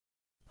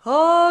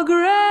Oh,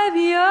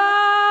 graveyard,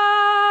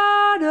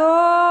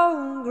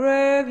 oh,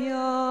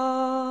 graveyard.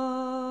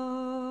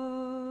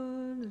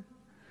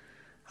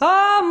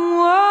 I'm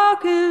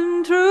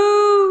walking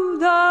through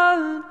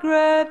the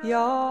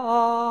graveyard.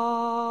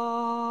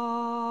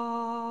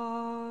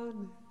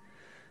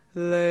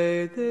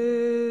 Lay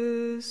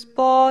this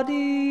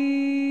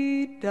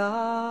body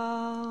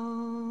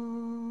down.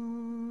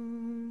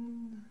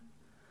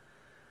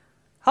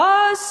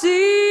 I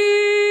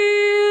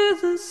see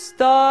the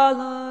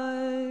starlight.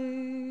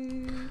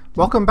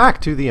 Welcome back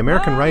to the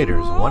American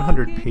Writers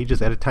 100 Pages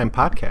at a Time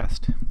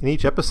podcast. In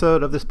each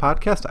episode of this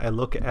podcast, I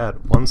look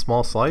at one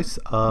small slice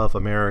of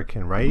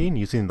American writing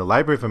using the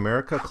Library of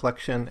America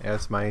collection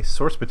as my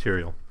source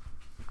material.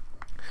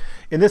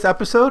 In this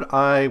episode,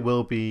 I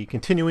will be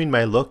continuing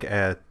my look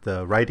at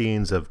the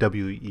writings of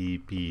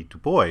W.E.B. Du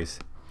Bois.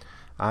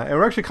 And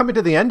we're actually coming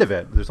to the end of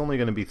it. There's only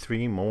going to be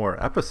 3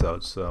 more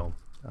episodes, so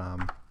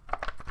I'm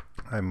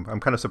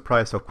kind of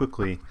surprised how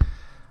quickly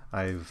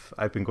I've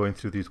been going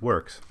through these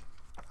works.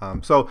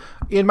 So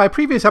in my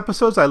previous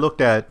episodes, I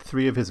looked at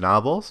 3 of his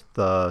novels: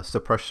 The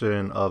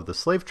Suppression of the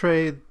Slave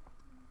Trade,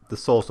 The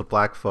Souls of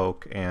Black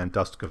Folk, and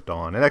Dusk of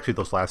Dawn. And actually,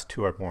 those last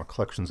 2 are more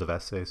collections of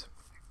essays.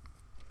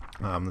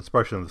 The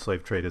Suppression of the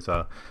Slave Trade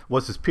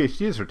was his PhD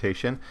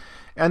dissertation.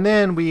 And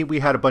then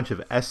we had a bunch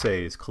of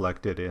essays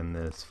collected in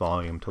this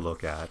volume to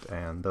look at.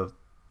 And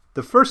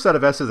the first set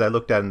of essays I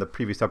looked at in the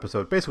previous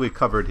episode basically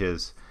covered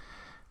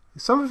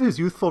some of his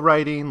youthful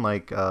writing,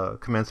 like a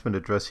commencement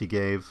address he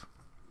gave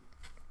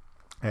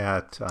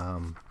at,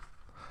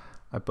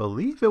 I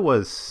believe it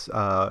was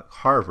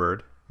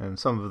Harvard, and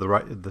some of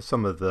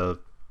the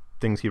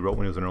things he wrote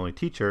when he was an early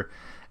teacher,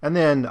 and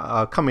then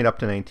coming up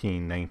to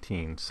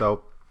 1919.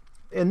 So,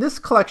 in this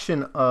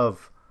collection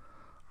of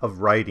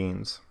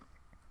writings,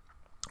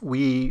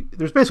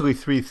 there's basically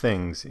 3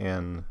 things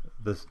in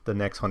the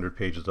next 100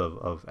 pages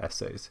of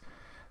essays.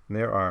 And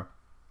there are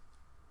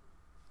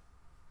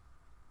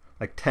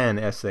like 10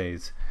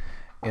 essays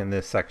in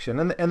this section,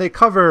 and they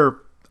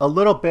cover a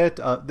little bit.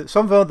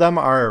 Some of them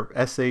are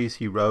essays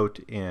he wrote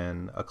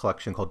in a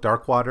collection called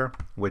Darkwater,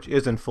 which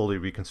isn't fully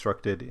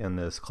reconstructed in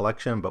this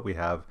collection, but we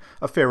have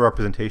a fair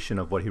representation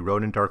of what he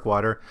wrote in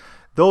Darkwater.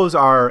 Those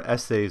are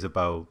essays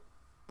about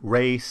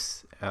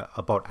race,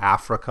 about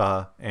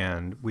Africa,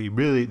 and they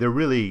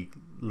really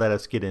let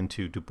us get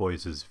into Du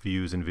Bois's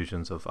views and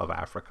visions of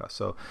Africa.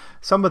 So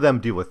some of them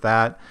deal with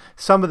that.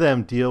 Some of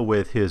them deal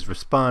with his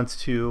response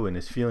to and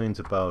his feelings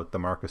about the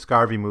Marcus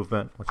Garvey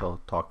movement, which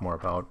I'll talk more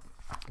about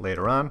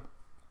later on.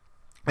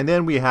 And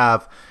then we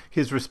have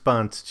his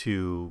response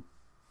to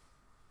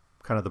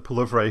kind of the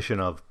proliferation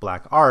of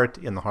black art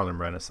in the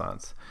Harlem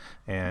Renaissance,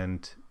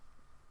 and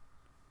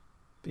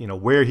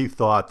where he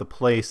thought the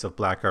place of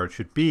black art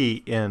should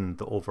be in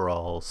the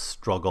overall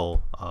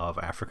struggle of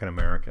African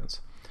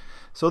Americans.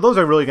 So those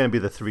are really going to be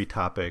the 3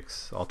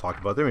 topics I'll talk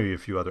about. There may be a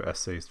few other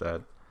essays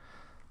that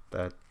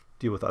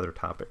deal with other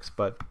topics,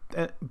 but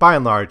by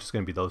and large, it's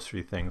going to be those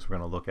 3 things we're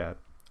going to look at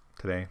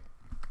today.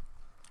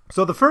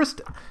 So the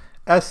first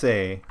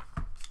essay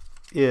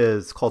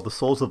is called The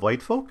Souls of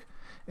White Folk,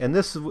 and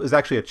this is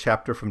actually a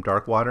chapter from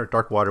Darkwater.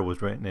 Darkwater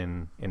was written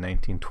in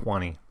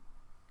 1920.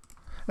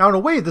 Now, in a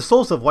way, The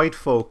Souls of White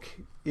Folk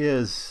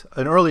is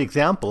an early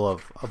example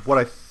of what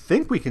I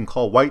think we can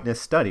call whiteness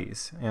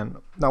studies.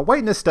 And now,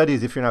 whiteness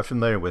studies, if you're not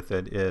familiar with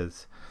it,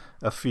 is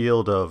a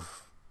field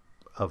of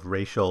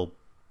racial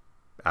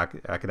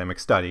academic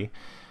study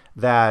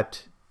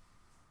that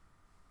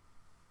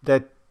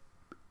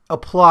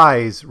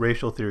applies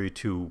racial theory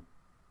to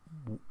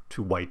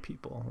white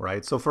people,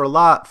 right? So for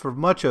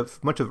much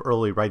of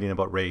early writing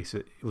about race,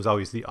 it was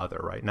always the other,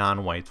 right?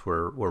 Non-whites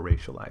were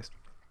racialized.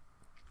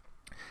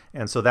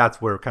 And so that's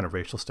where kind of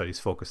racial studies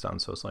focused on.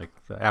 So it's like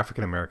the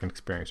African American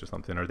experience or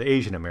something, or the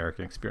Asian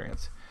American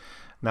experience.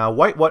 Now,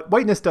 what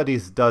whiteness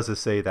studies does is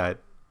say that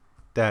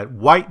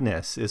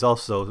whiteness is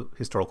also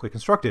historically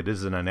constructed. It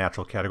isn't a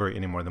natural category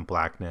any more than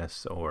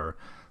blackness or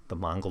the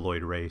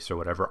Mongoloid race or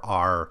whatever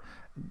are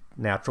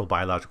natural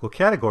biological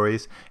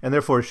categories, and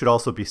therefore it should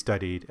also be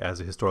studied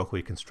as a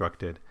historically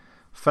constructed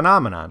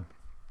phenomenon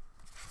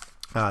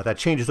that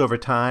changes over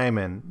time.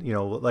 And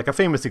like a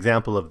famous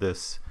example of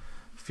this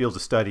field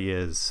of study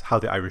is How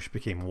the Irish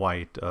Became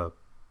White, a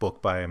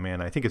book by a man,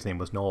 I think his name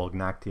was Noel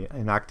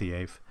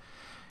Ignatieff,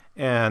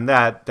 and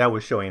that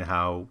was showing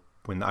how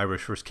when the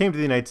Irish first came to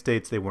the United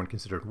States, they weren't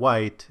considered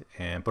white,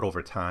 but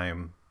over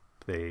time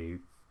they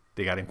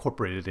got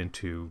incorporated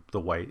into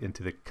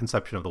the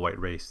conception of the white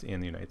race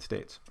in the United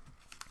States.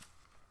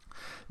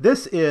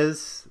 This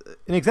is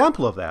an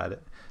example of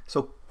that.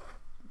 So,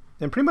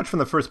 and pretty much from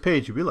the first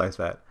page, you realize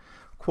that,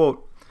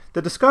 quote,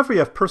 "The discovery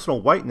of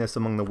personal whiteness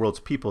among the world's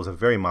people is a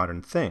very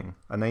modern thing,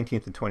 a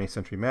 19th and 20th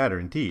century matter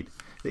indeed.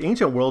 The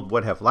ancient world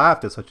would have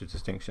laughed at such a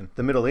distinction.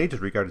 The Middle Ages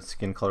regarded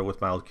skin color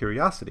with mild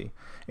curiosity.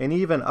 And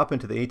even up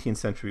into the 18th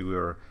century, we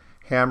were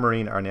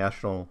hammering our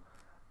national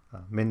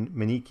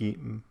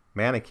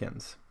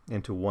mannequins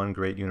into one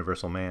great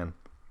universal man.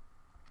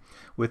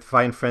 with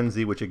fine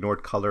frenzy which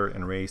ignored color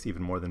and race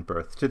even more than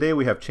birth. Today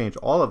we have changed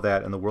all of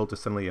that, and the world is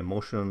suddenly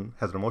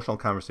has an emotional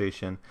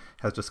conversation,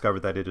 has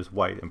discovered that it is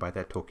white, and by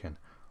that token,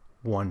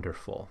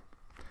 wonderful.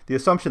 The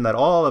assumption that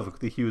all of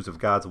the hues of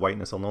God's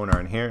whiteness alone are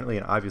inherently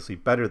and obviously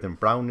better than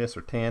brownness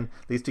or tan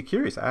leads to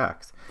curious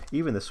acts.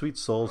 Even the sweet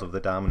souls of the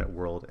dominant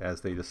world,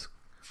 as they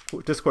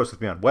discourse with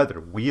me on weather,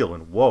 wheel,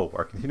 and woe,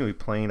 are continually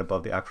playing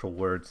above the actual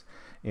words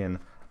in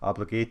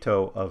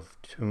obligato of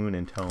tune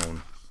and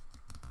tone.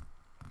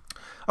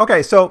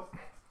 Okay, so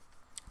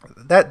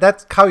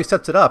that's how he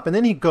sets it up. And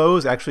then he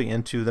goes actually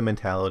into the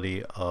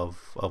mentality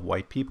of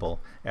white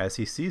people as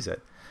he sees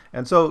it.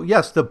 And so,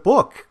 yes, the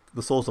book,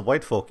 The Souls of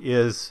White Folk,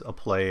 is a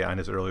play on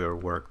his earlier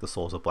work, The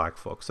Souls of Black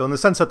Folk. So in the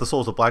sense that The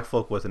Souls of Black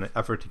Folk was an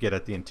effort to get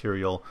at the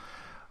interior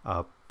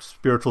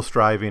spiritual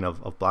striving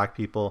of black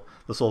people,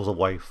 The Souls of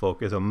White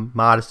Folk is a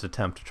modest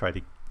attempt to try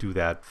to do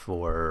that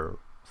for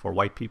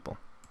white people.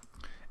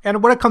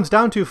 And what it comes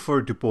down to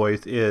for Du Bois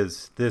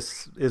is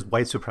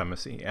white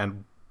supremacy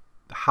and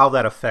how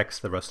that affects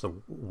the rest of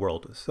the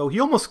world. So he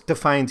almost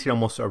defines here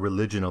almost a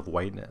religion of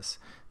whiteness,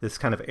 this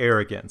kind of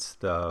arrogance,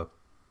 the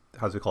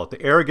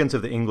arrogance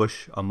of the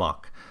English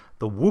amok,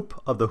 the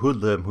whoop of the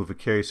hoodlum who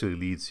vicariously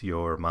leads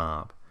your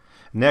mob.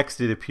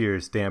 Next, it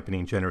appears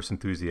dampening generous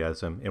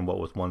enthusiasm in what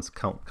was once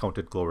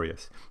counted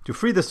glorious. To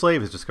free the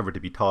slave is discovered to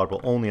be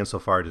tolerable only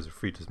insofar as it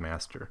freed his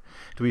master.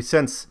 Do we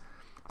sense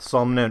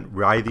somnolent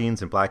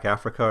writhings in Black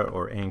Africa,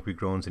 or angry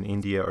groans in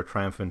India, or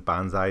triumphant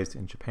banzais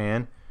in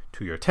Japan?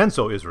 To your tents,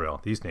 O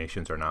Israel, these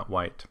nations are not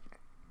white.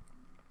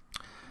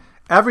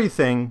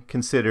 Everything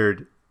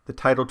considered, the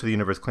title to the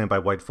universe claimed by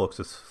white folks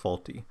is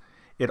faulty.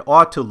 It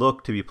ought to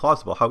look to be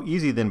plausible. How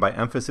easy then, by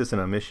emphasis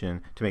and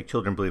omission, to make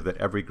children believe that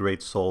every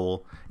great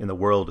soul in the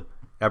world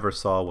ever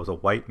saw was a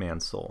white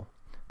man's soul,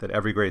 that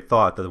every great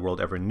thought that the world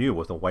ever knew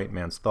was a white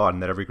man's thought,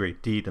 and that every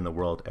great deed in the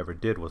world ever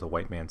did was a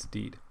white man's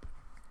deed.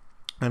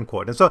 End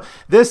quote. And so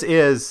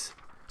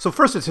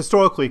first, it's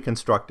historically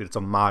constructed. It's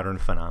a modern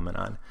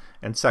phenomenon.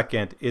 And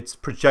second, it's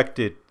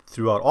projected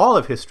throughout all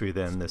of history,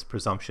 then, this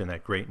presumption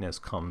that greatness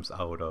comes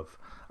out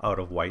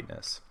of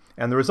whiteness.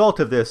 And the result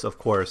of this, of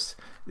course,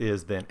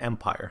 is then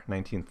empire,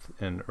 19th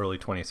and early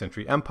 20th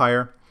century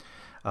empire,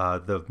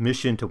 the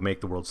mission to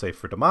make the world safe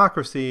for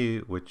democracy,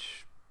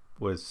 which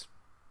was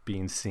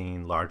being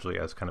seen largely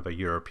as kind of a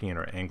European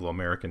or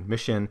Anglo-American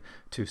mission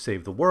to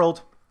save the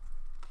world,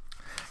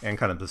 and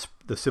kind of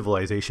the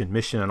civilization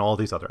mission and all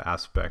these other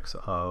aspects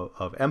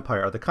of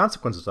empire are the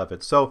consequences of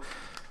it. So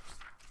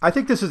I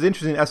think this is an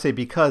interesting essay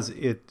because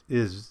it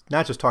is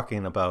not just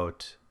talking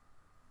about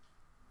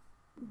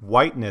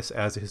whiteness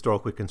as a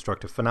historically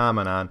constructed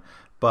phenomenon,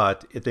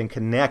 but it then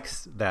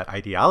connects that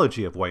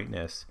ideology of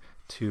whiteness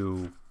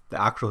to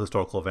the actual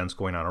historical events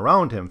going on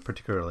around him,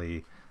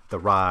 particularly the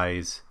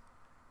rise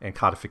and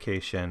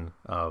codification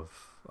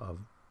of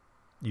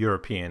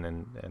European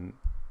and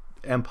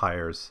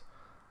empires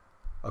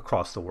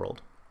across the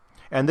world.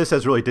 And this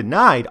has really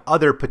denied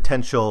other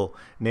potential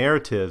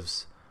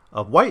narratives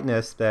of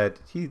whiteness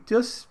that he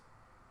just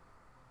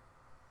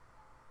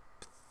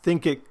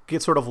think it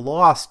gets sort of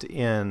lost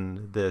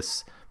in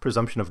this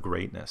presumption of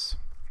greatness.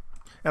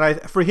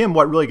 And for him,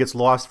 what really gets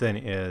lost then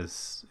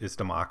is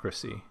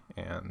democracy.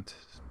 And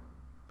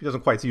he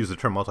doesn't quite use the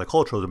term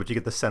multiculturalism, but you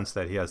get the sense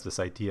that he has this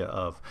idea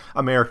of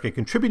America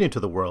contributing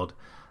to the world,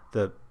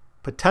 the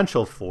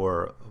potential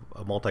for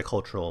a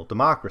multicultural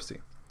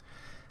democracy.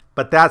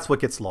 But that's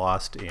what gets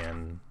lost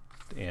in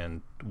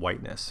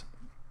whiteness.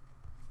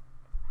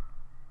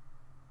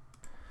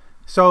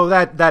 So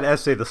that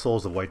essay, The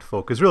Souls of White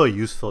Folk, is really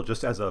useful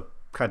just as a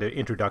kind of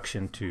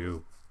introduction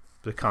to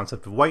the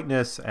concept of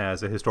whiteness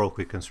as a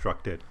historically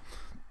constructed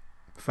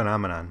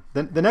phenomenon.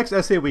 Then the next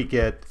essay we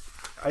get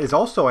is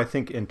also, I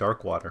think, in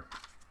Darkwater.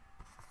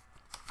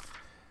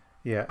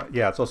 Yeah,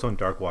 it's also in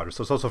Darkwater.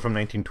 So it's also from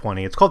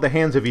 1920. It's called The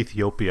Hands of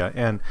Ethiopia.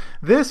 And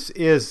this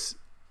is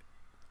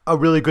a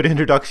really good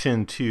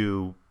introduction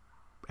to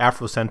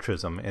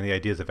Afrocentrism and the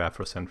ideas of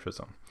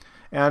Afrocentrism.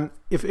 And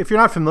if you're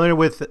not familiar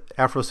with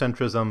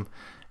Afrocentrism,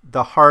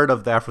 the heart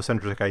of the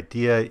Afrocentric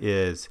idea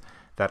is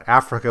that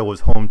Africa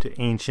was home to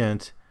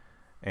ancient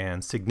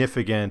and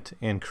significant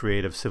and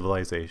creative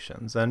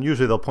civilizations. And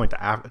usually they'll point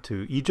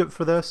to Egypt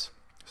for this.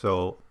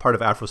 So part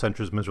of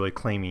Afrocentrism is really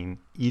claiming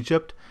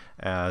Egypt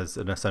as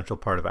an essential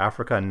part of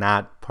Africa and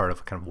not part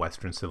of kind of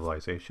Western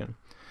civilization.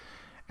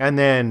 And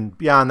then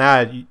beyond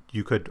that,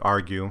 you could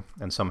argue,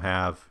 and some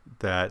have,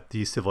 that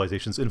these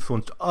civilizations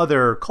influenced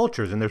other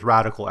cultures. And there's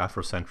radical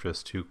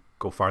Afrocentrists who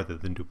go farther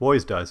than Du Bois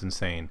does in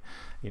saying,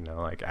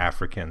 like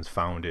Africans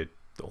founded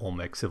the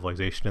Olmec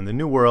civilization in the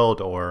New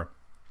World, or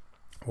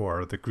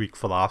the Greek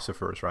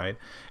philosophers, right?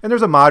 And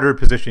there's a moderate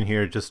position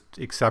here, just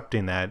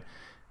accepting that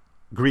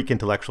Greek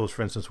intellectuals,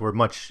 for instance, were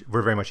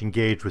very much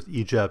engaged with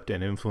Egypt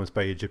and influenced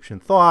by Egyptian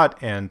thought,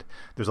 and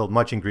there's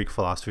much in Greek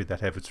philosophy that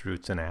have its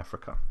roots in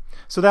Africa.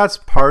 So that's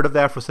part of the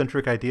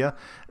Afrocentric idea.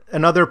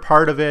 Another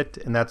part of it,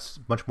 and that's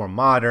much more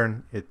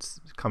modern,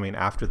 it's coming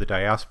after the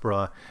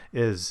diaspora,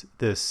 is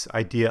this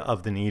idea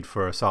of the need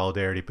for a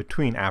solidarity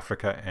between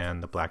Africa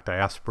and the Black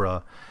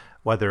diaspora,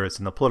 whether it's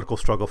in the political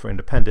struggle for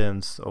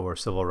independence or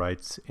civil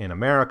rights in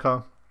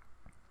America,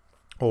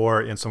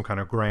 or in some kind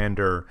of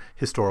grander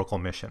historical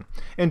mission.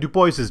 And Du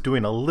Bois is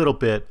doing a little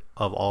bit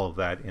of all of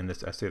that in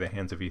this essay, The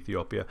Hands of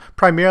Ethiopia.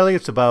 Primarily,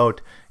 it's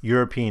about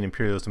European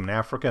imperialism in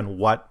Africa and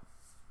what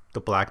the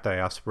Black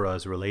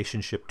diaspora's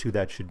relationship to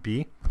that should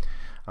be.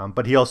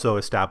 But he also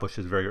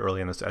establishes very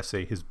early in this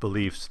essay his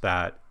beliefs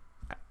that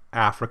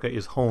Africa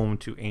is home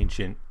to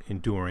ancient,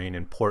 enduring,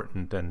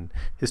 important, and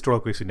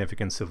historically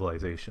significant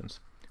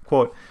civilizations.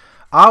 Quote,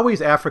 "Always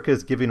Africa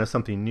is giving us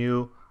something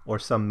new, or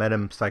some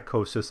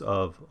metempsychosis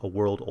of a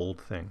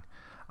world-old thing.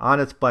 On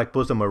its black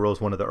bosom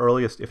arose one of the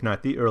earliest, if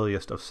not the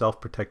earliest, of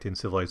self-protecting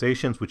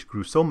civilizations, which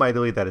grew so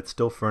mightily that it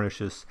still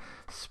furnishes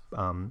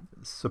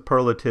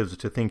superlatives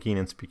to thinking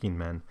and speaking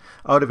men.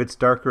 Out of its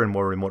darker and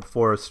more remote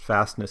forests,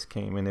 fastness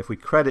came, and if we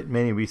credit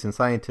many recent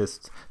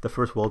scientists, the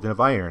first welding of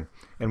iron,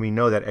 and we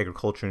know that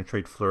agriculture and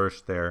trade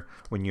flourished there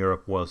when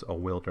Europe was a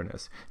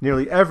wilderness.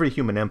 Nearly every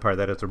human empire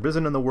that has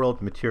arisen in the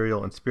world,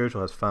 material and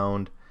spiritual, has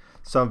found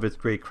some of its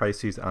great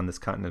crises on this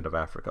continent of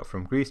Africa,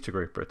 from Greece to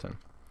Great Britain.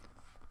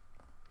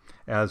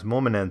 As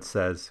Maimonides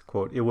says,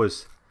 quote, "It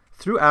was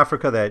through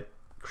Africa that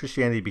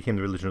Christianity became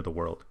the religion of the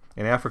world.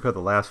 In Africa,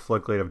 the last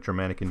floodgate of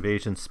Germanic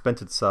invasion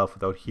spent itself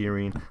without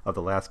hearing of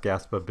the last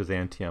gasp of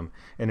Byzantium,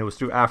 and it was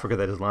through Africa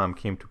that Islam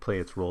came to play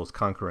its role as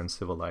conqueror and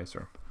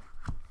civilizer."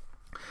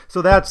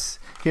 So that's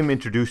him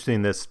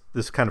introducing this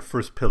kind of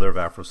first pillar of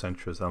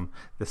Afrocentrism,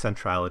 the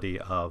centrality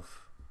of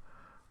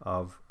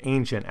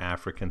ancient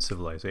African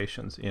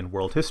civilizations in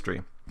world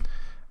history,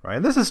 right?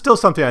 And this is still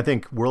something I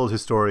think world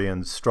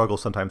historians struggle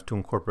sometimes to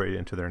incorporate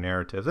into their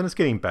narratives, and it's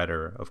getting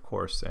better, of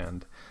course,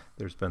 and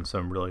there's been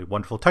some really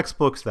wonderful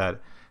textbooks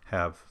that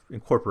have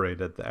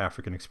incorporated the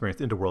African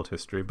experience into world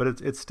history, but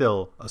it's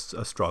still a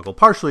struggle,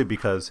 partially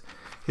because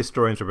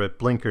historians are a bit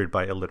blinkered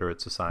by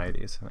illiterate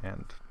societies,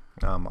 and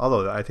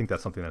although I think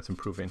that's something that's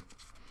improving.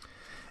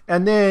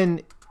 And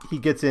then he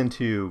gets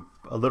into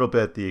a little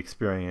bit the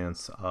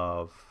experience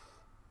of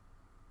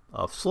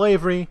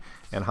slavery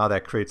and how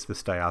that creates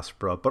this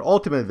diaspora. But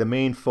ultimately, the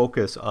main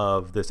focus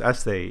of this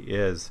essay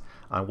is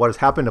on what has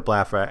happened to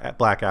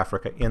Black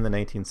Africa in the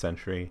 19th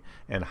century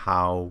and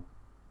how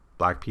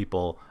Black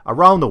people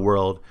around the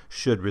world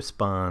should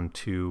respond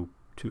to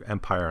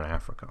empire in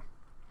Africa.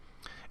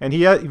 And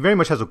he very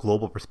much has a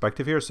global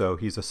perspective here, so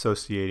he's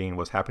associating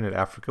what's happening in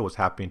Africa, what's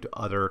happening to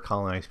other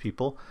colonized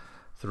people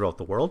throughout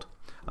the world,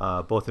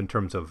 both in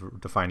terms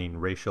of defining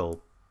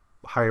racial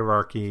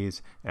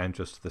hierarchies and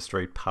just the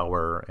straight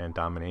power and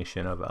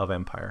domination of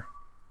empire.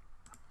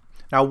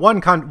 Now,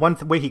 one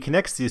way he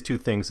connects these two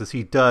things is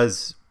he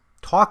does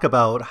talk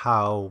about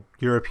how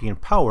European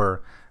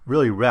power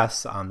really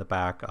rests on the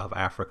back of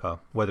Africa,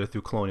 whether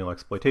through colonial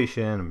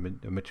exploitation,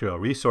 material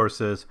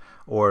resources,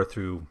 or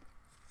through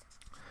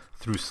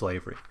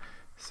slavery.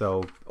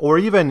 So, or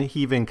he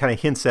even kind of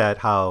hints at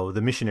how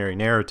the missionary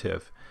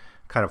narrative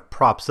kind of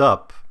props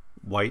up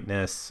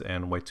whiteness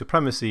and white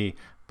supremacy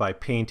by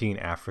painting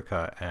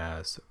Africa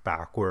as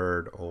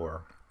backward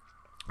or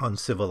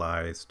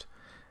uncivilized,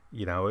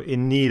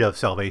 in need of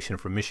salvation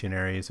from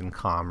missionaries and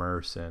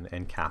commerce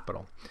and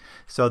capital.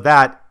 So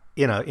that,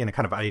 in a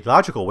kind of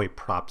ideological way,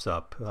 props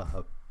up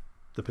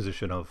the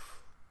position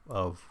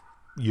of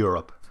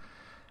Europe.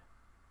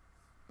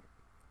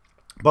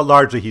 But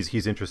largely,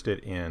 he's interested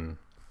in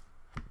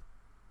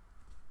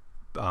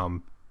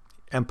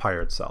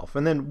empire itself,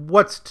 and then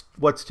what's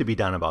to be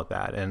done about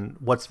that, and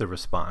what's the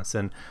response.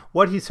 And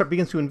what he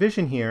begins to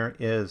envision here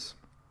is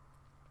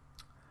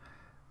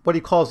what he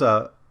calls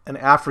an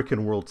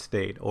African world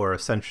state, or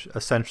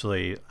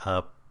essentially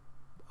a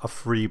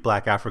free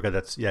Black Africa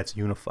that's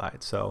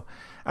unified. So,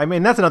 I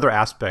mean, that's another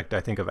aspect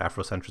I think of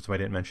Afrocentrism I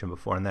didn't mention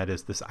before, and that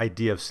is this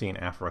idea of seeing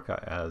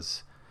Africa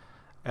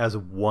as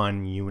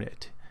one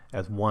unit,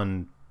 as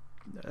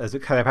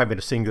it kind of having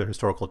a singular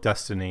historical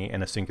destiny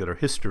and a singular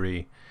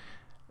history,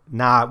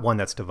 not one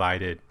that's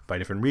divided by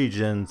different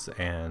regions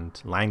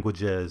and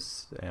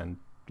languages and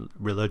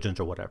religions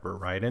or whatever,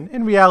 right? And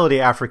in reality,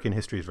 African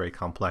history is very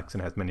complex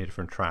and has many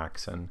different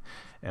tracks and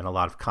a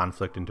lot of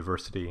conflict and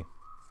diversity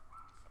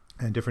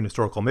and different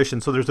historical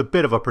missions. So there's a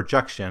bit of a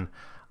projection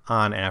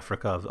on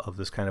Africa of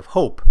this kind of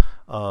hope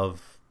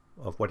of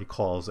what he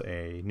calls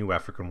a new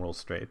African world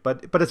state.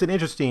 But it's an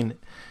interesting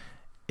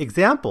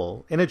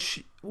example, and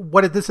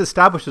what this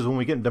establishes when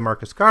we get into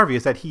Marcus Garvey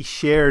is that he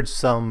shared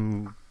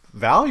some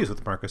values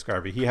with Marcus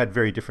Garvey. He had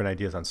very different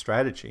ideas on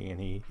strategy,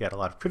 and he had a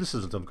lot of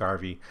criticisms of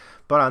Garvey.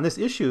 But on this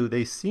issue,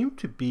 they seem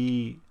to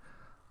be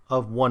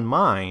of one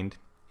mind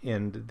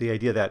in the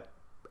idea that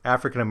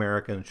African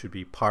Americans should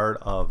be part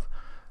of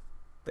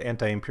the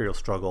anti-imperial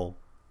struggle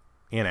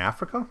in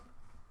Africa,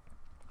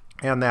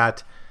 and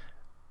that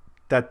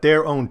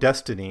their own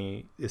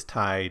destiny is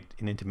tied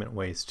in intimate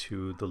ways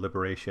to the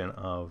liberation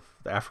of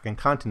the African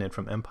continent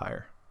from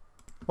empire.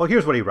 Well,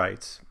 here's what he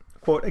writes.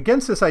 Quote,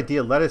 against this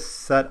idea, let us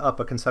set up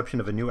a conception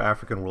of a new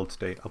African world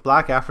state, a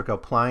black Africa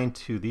applying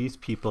to these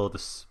people the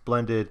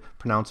splendid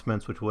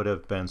pronouncements which would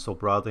have been so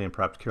broadly and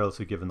perhaps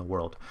carelessly given the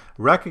world,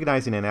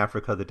 recognizing in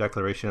Africa the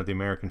declaration of the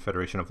American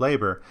Federation of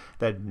Labor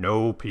that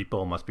no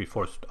people must be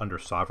forced under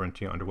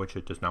sovereignty under which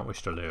it does not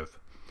wish to live.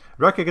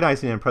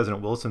 Recognizing in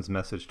President Wilson's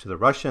message to the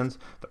Russians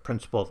the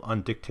principle of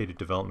undictated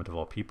development of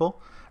all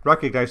people,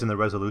 recognizing the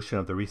resolution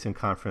of the recent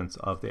conference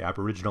of the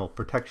Aboriginal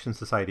Protection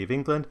Society of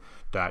England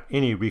that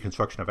any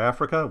reconstruction of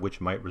Africa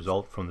which might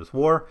result from this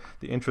war,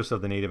 the interests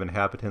of the native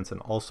inhabitants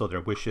and also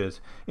their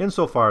wishes,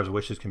 insofar as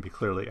wishes can be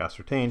clearly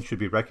ascertained, should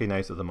be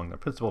recognized as among the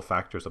principal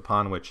factors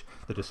upon which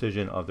the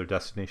decision of their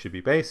destiny should be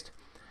based.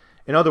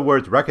 In other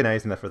words,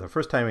 recognizing that for the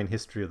first time in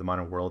history of the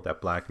modern world that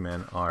black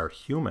men are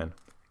human.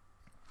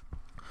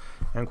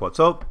 End quote.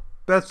 So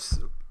that's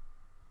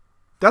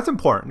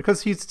important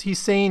because he's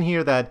saying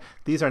here that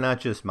these are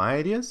not just my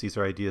ideas. These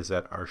are ideas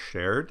that are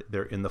shared.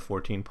 They're in the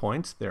 14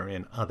 points. They're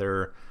in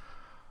other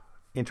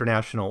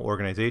international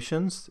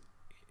organizations.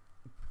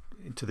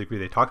 To the degree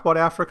they talk about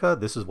Africa,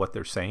 this is what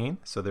they're saying.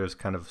 So there's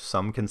kind of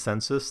some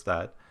consensus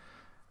that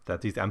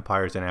these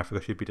empires in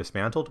Africa should be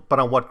dismantled. But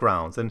on what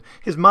grounds? And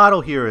his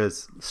model here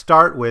is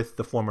start with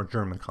the former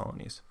German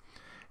colonies.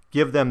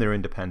 Give them their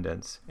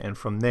independence, and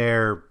from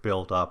there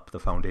build up the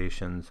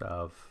foundations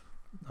of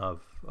a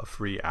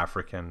free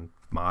African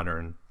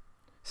modern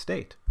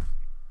state.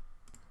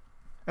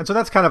 And so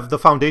that's kind of the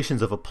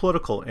foundations of a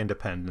political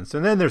independence.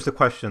 And then there's the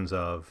questions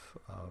of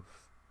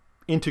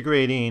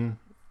integrating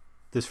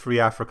this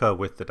free Africa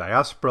with the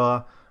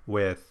diaspora,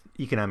 with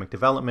economic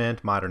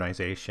development,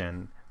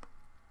 modernization.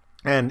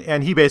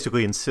 And he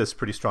basically insists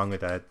pretty strongly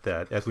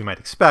that, as we might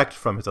expect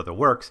from his other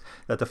works,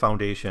 that the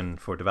foundation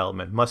for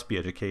development must be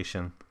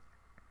education.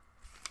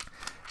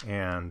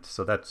 And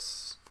so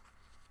that's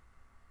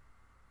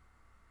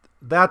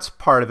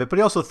part of it. But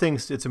he also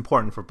thinks it's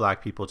important for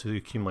black people to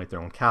accumulate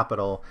their own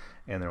capital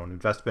and their own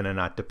investment and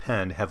not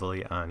depend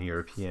heavily on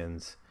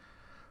Europeans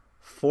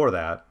for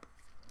that.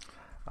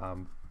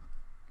 And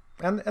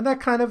that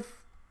kind of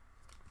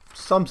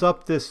sums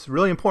up this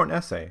really important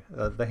essay,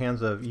 The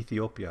Hands of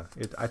Ethiopia.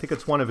 I think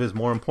it's one of his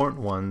more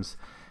important ones,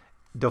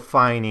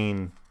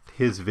 defining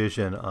his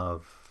vision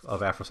of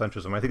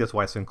Afrocentrism. I think that's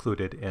why it's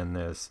included in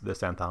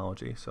this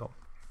anthology. So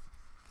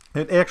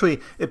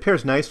it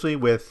pairs nicely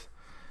with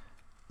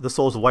The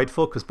Souls of White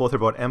Folk because both are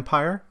about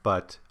empire,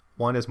 but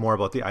one is more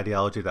about the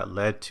ideology that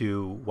led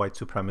to white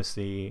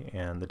supremacy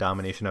and the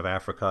domination of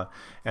Africa,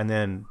 and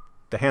then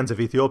The Hands of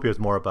Ethiopia is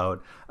more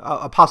about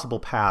a possible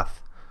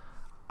path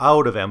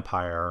out of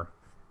empire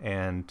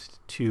and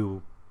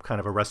to kind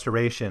of a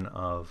restoration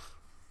of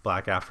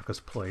black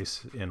Africa's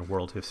place in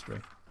world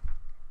history.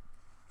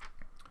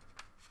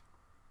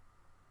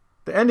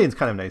 The ending's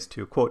kind of nice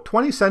too. Quote,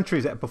 20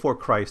 centuries before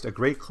Christ, a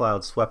great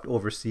cloud swept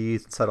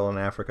overseas and settled in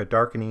Africa,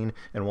 darkening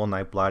and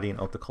well-nigh blotting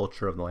out the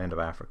culture of the land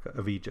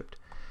of Egypt.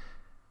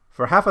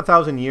 For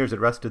 500 years it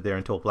rested there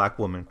until a black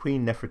woman,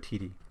 Queen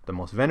Nefertiti, the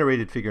most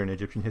venerated figure in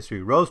Egyptian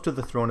history, rose to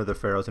the throne of the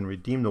pharaohs and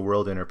redeemed the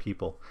world and her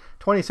people.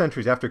 20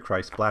 centuries after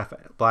Christ,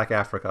 black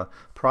Africa,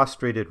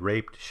 prostrated,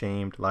 raped,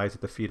 shamed, lies at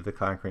the feet of the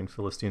conquering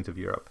Philistines of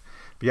Europe.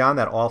 Beyond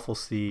that awful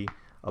sea,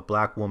 a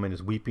black woman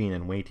is weeping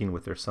and waiting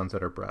with their sons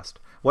at her breast.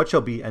 What shall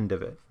be end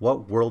of it?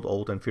 What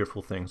world-old and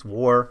fearful things?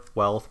 War,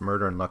 wealth,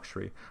 murder, and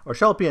luxury? Or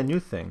shall it be a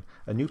new thing,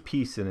 a new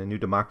peace and a new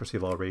democracy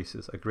of all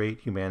races, a great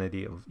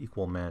humanity of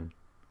equal men?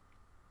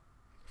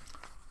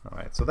 All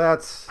right, so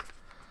that's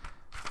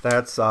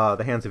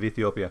The Hands of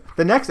Ethiopia.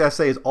 The next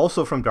essay is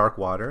also from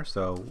Darkwater,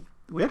 so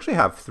we actually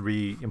have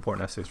 3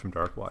 important essays from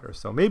Darkwater.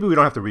 So maybe we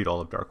don't have to read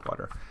all of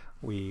Darkwater.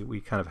 We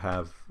kind of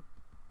have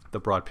the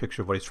broad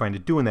picture of what he's trying to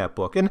do in that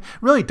book. And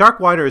really,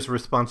 Darkwater is a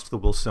response to the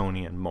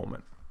Wilsonian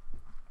moment.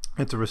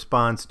 It's a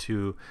response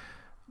to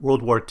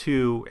World War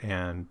II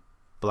and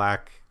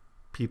black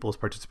people's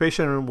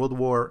participation in World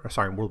War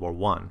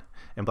I,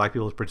 and black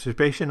people's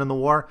participation in the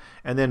war,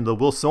 and then the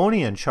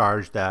Wilsonian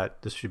charge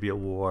that this should be a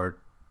war,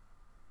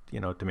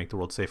 to make the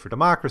world safe for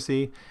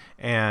democracy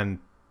and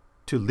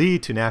to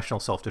lead to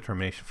national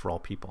self-determination for all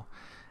people.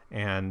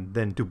 And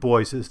then Du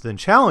Bois is then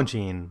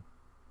challenging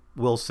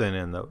Wilson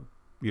and the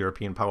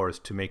European powers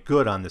to make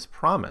good on this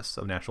promise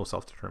of national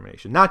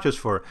self-determination, not just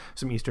for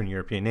some Eastern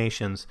European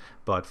nations,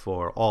 but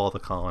for all the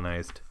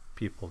colonized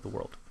people of the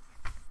world.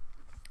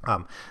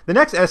 The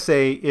next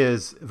essay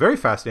is very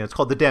fascinating. It's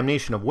called The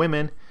Damnation of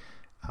Women,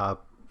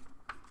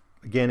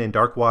 again in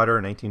Darkwater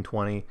in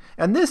 1920.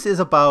 And this is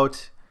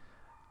about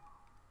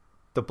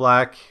the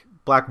black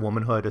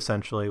womanhood,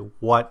 essentially,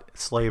 what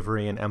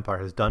slavery and empire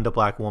has done to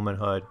black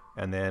womanhood,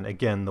 and then,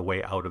 again, the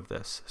way out of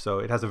this. So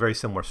it has a very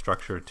similar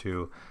structure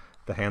to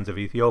The Hands of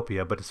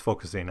Ethiopia, but it's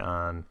focusing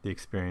on the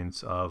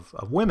experience of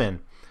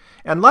women.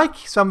 And like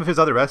some of his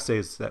other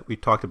essays that we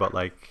talked about,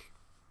 like,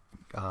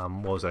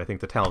 I think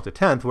The Talented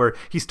Tenth, where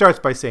he starts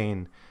by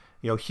saying,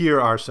 here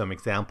are some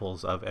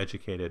examples of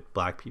educated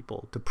black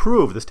people to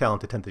prove this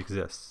Talented Tenth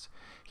exists.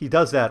 He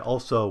does that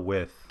also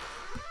with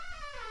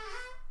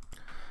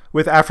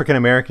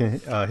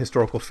African-American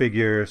historical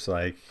figures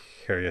like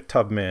Harriet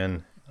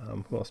Tubman,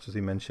 Who else does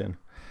he mention?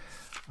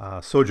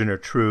 Sojourner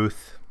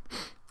Truth,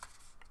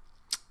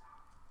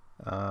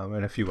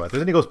 and a few others.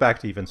 And he goes back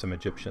to even some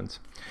Egyptians.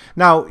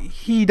 Now,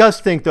 he does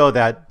think, though,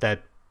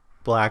 that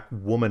black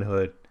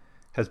womanhood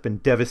has been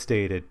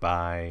devastated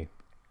by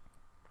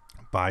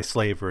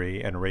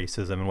slavery and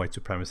racism and white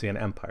supremacy and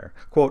empire.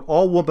 Quote,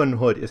 all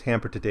womanhood is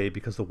hampered today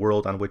because the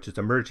world on which it's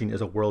emerging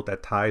is a world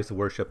that ties the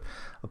worship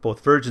of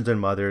both virgins and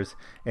mothers,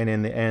 and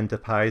in the end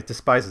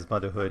despises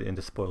motherhood and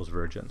despoils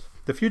virgins.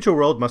 The future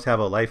world must have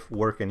a life,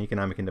 work, and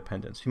economic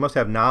independence. She must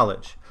have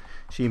knowledge.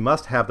 She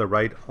must have the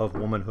right of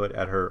womanhood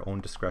at her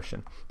own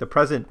discretion. The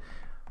present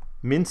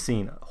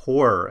mincing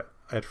horror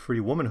at free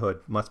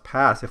womanhood must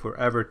pass if we're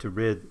ever to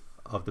rid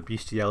of the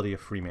bestiality of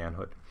free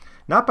manhood.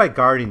 Not by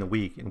guarding the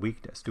weak in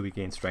weakness do we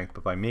gain strength,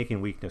 but by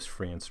making weakness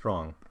free and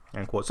strong.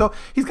 End quote. So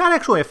he's got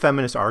actually a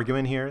feminist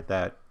argument here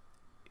that,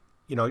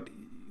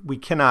 we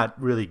cannot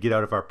really get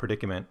out of our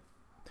predicament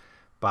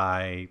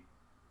by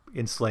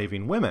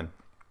enslaving women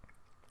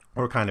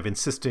or kind of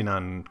insisting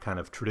on kind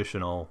of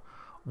traditional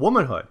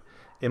womanhood.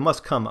 It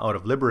must come out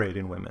of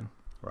liberating women,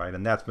 right?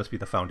 And that must be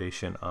the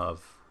foundation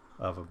of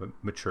a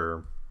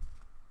mature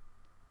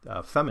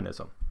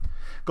feminism.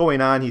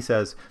 Going on, he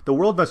says, the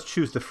world must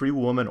choose the free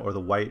woman or the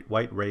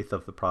white wraith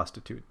of the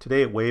prostitute.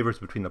 Today it wavers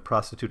between the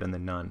prostitute and the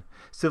nun.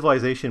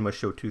 Civilization must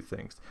show two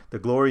things, the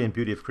glory and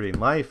beauty of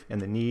creating life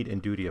and the need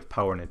and duty of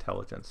power and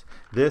intelligence.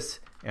 This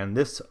and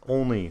this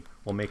only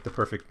will make the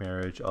perfect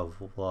marriage of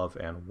love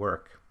and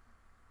work.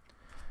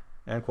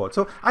 End quote.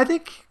 So I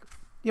think,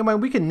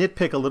 we can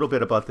nitpick a little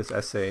bit about this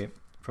essay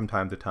from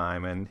time to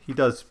time, and he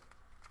does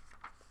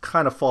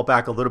kind of fall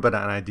back a little bit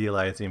on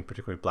idealizing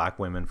particularly black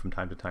women from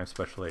time to time,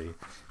 especially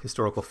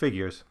historical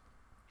figures.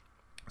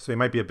 So he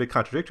might be a bit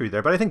contradictory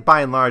there. But I think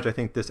by and large, I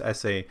think this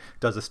essay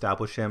does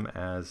establish him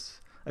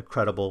as a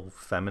credible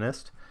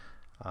feminist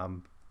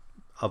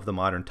of the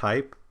modern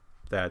type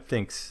that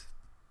thinks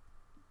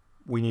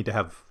we need to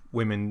have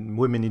women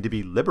need to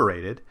be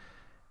liberated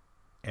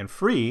and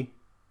free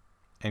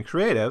and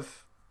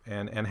creative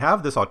and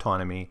have this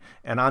autonomy.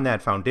 And on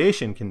that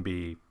foundation can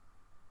be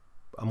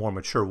a more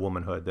mature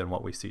womanhood than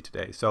what we see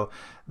today. So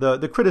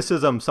the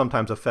criticism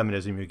sometimes of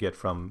feminism you get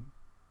from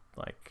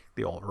like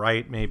the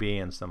alt-right maybe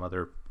and some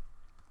other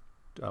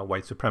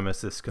white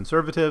supremacist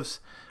conservatives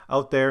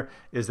out there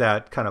is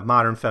that kind of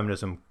modern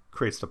feminism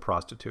creates the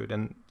prostitute.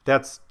 And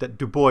that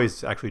Du Bois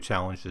actually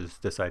challenges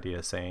this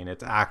idea, saying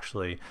it's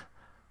actually,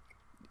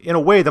 in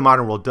a way, the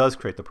modern world does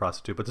create the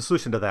prostitute, but the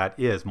solution to that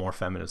is more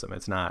feminism.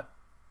 It's not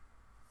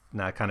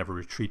kind of a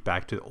retreat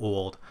back to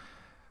old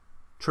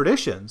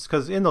traditions,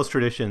 because in those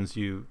traditions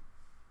you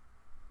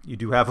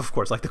do have, of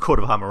course, like the Code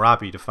of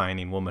Hammurabi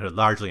defining womanhood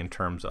largely in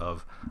terms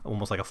of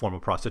almost like a form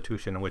of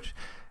prostitution in which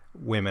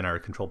women are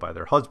controlled by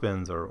their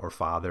husbands or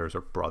fathers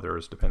or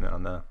brothers, depending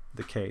on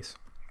the case.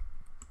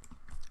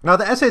 Now,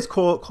 the essay is,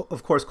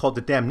 of course, called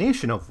The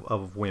Damnation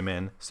of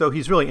Women, so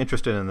he's really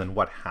interested in then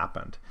what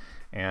happened.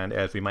 And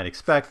as we might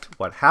expect,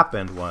 what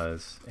happened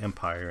was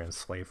empire and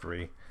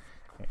slavery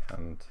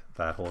and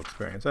that whole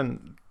experience.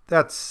 And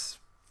that's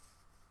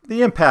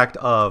the impact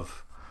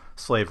of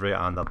slavery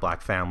on the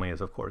black family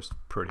is, of course,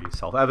 pretty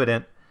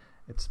self-evident.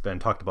 It's been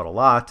talked about a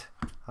lot.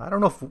 I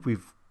don't know if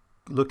we've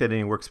looked at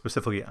any work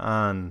specifically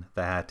on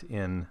that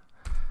in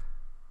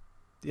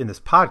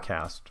this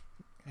podcast,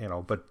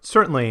 but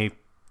certainly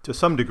to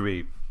some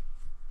degree,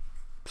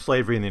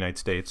 slavery in the United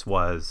States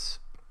was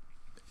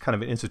kind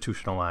of an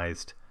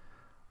institutionalized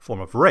form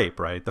of rape,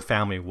 right? The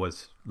family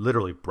was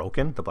literally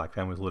broken. The black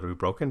family was literally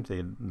broken.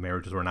 The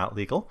marriages were not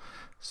legal.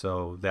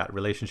 So that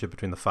relationship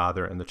between the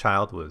father and the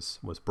child was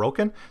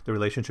broken. The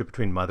relationship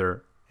between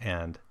mother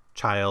and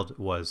child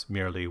was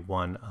merely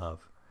one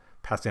of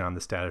passing on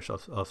the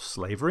status of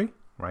slavery,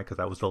 right? Because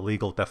that was the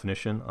legal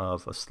definition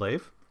of a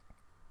slave.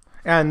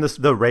 And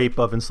the rape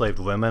of enslaved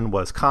women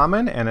was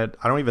common, and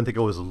I don't even think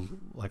it was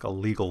like a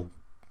legal,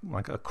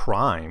 like a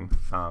crime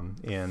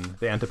in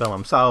the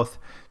antebellum South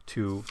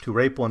to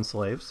rape one's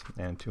slaves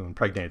and to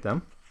impregnate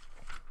them.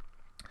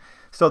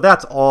 So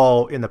that's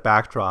all in the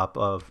backdrop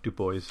of Du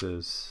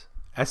Bois's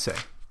essay.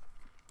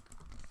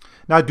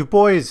 Now, Du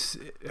Bois,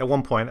 at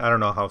one point, I don't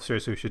know how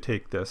seriously we should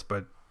take this,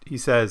 but he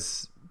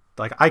says,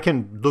 like, I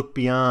can look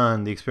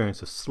beyond the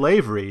experience of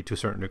slavery to a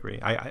certain degree.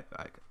 I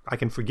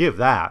can forgive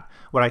that.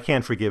 What I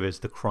can't forgive is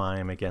the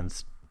crime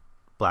against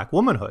black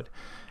womanhood.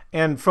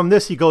 And from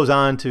this, he goes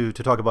on to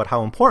talk about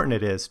how important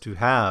it is to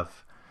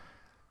have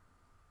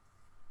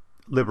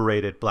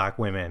liberated black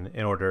women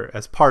in order,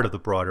 as part of the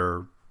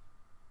broader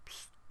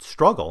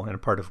struggle and a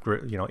part of,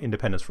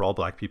 independence for all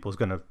black people is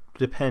going to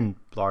depend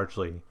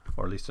largely,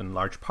 or at least in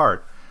large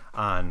part,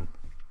 on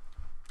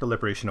the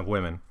liberation of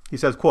women. He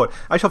says, quote,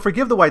 I shall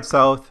forgive the white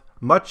South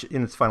much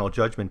in its final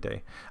judgment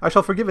day. I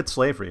shall forgive its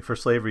slavery, for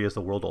slavery is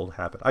the world-old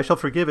habit. I shall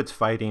forgive its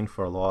fighting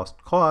for a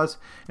lost cause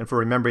and for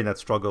remembering that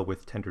struggle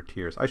with tender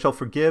tears. I shall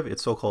forgive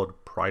its so-called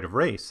pride of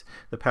race,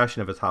 the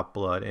passion of its hot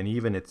blood, and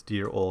even its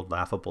dear old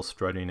laughable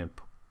strutting and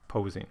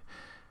posing.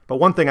 But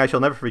one thing I shall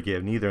never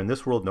forgive, neither in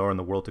this world nor in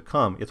the world to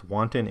come, its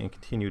wanton and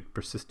continued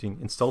persisting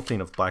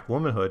insulting of black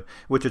womanhood,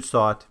 which it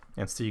sought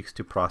and seeks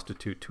to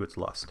prostitute to its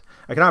lust.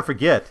 I cannot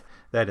forget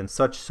that in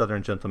such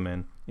southern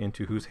gentlemen,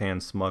 into whose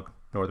hands smug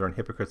northern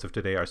hypocrites of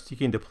today are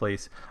seeking to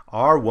place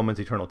our woman's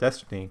eternal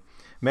destiny,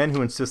 men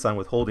who insist on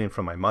withholding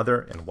from my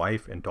mother and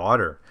wife and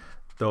daughter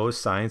those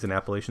signs and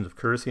appellations of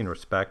courtesy and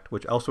respect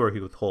which elsewhere he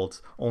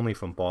withholds only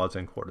from bawds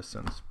and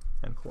courtesans.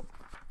 End quote.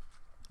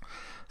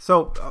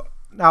 So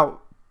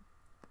now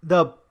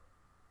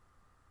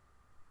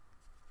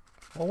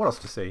what else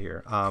to say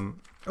here?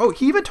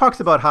 He even talks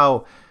about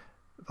how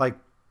like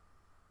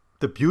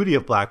the beauty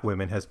of black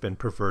women has been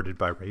perverted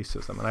by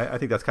racism. And I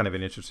think that's kind of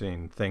an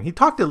interesting thing. He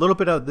talked a little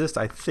bit about this,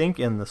 I think,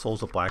 in The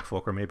Souls of Black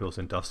Folk, or maybe it was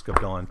in Dusk of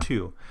Dawn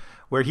too,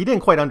 where he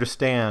didn't quite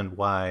understand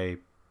why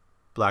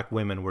black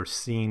women were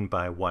seen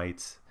by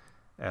whites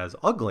as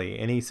ugly.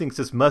 And he thinks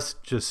this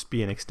must just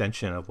be an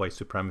extension of white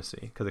supremacy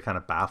because it kind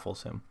of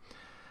baffles him.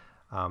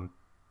 And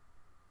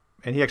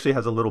he actually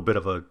has a little bit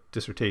of a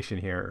dissertation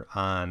here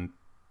on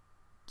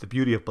the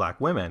beauty of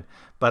black women,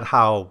 but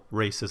how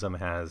racism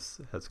has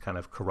kind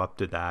of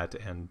corrupted that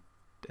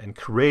and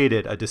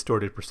created a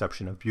distorted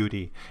perception of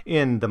beauty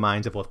in the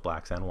minds of both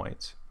blacks and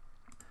whites.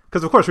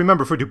 Because, of course,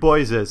 remember, for Du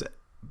Bois's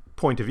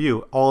point of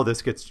view, all of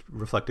this gets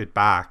reflected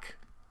back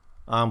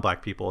on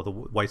black people. The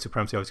white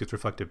supremacy always gets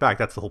reflected back.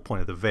 That's the whole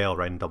point of the veil,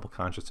 right? In double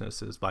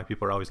consciousness is black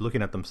people are always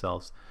looking at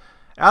themselves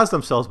as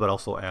themselves, but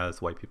also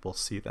as white people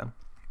see them.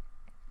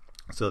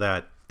 So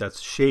that's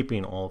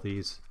shaping all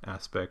these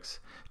aspects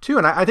too.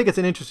 And I think it's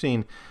an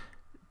interesting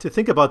to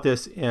think about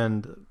this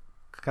in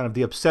kind of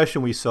the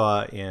obsession we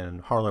saw in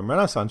Harlem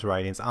Renaissance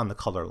writings on the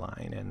color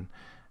line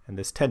and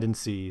this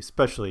tendency,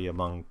 especially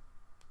among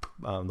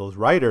those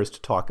writers,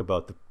 to talk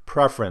about the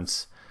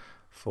preference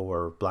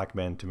for black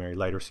men to marry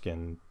lighter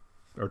skinned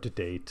or to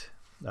date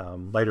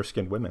lighter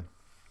skinned women.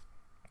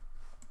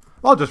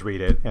 I'll just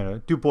read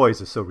it. Du Bois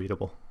is so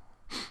readable.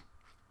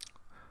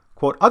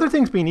 Quote, other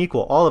things being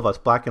equal, all of us,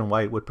 black and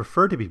white, would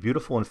prefer to be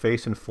beautiful in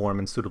face and form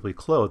and suitably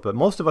clothed, but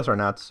most of us are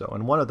not so,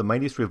 and one of the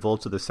mightiest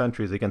revolts of the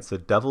century is against the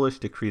devilish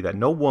decree that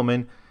no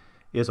woman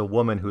is a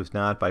woman who is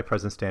not, by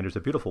present standards, a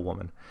beautiful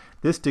woman.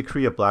 This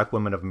decree of black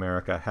women of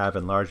America have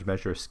in large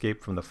measure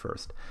escaped from the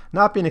first.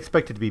 Not being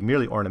expected to be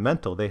merely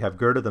ornamental, they have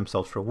girded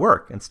themselves for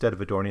work, instead of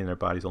adorning their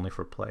bodies only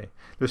for play.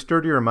 Their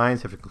sturdier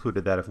minds have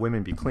concluded that if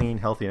women be clean,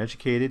 healthy, and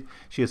educated,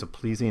 she is as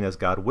pleasing as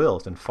God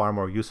wills, and far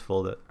more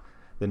useful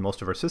than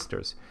most of her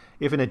sisters.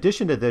 If in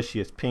addition to this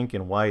she is pink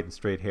and white and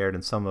straight-haired,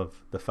 and some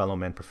of the fellow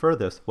men prefer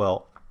this,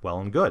 well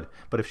and good.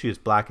 But if she is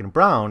black and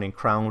brown and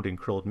crowned in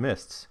curled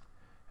mists,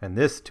 and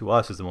this to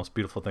us is the most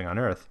beautiful thing on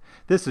earth,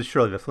 this is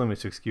surely the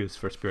flimsiest excuse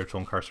for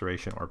spiritual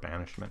incarceration or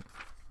banishment.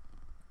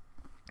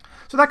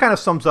 So that kind of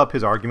sums up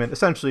his argument,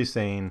 essentially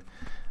saying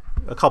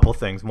a couple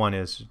things. One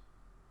is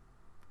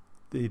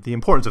the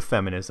importance of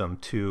feminism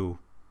to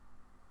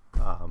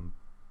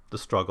the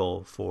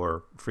struggle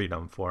for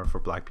freedom for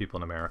black people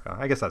in America.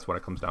 I guess that's what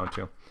it comes down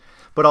to.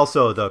 But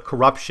also the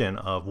corruption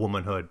of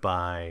womanhood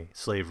by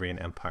slavery and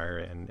empire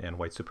and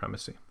white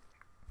supremacy.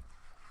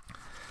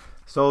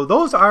 So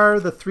those are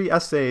the three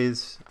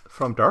essays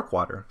from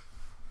Darkwater.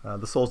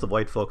 The Souls of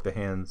White Folk, The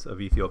Hands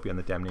of Ethiopia, and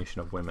the Damnation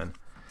of Women.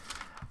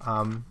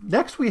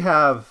 Next we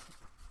have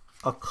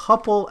a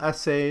couple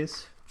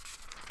essays,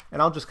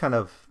 and I'll just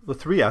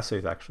three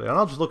essays actually, and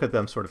I'll just look at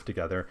them sort of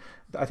together.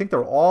 I think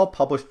they're all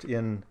published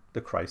in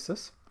The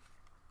Crisis,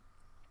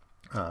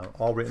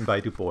 all written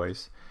by Du Bois.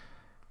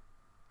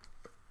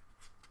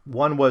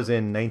 One was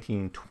in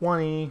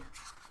 1920,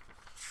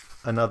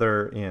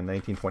 another in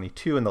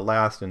 1922, and the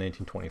last in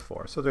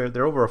 1924. So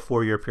they're over a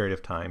 4-year period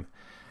of time.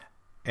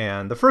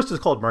 And the first is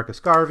called Marcus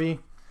Garvey,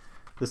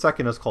 the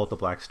second is called The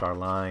Black Star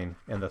Line,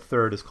 and the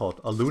third is called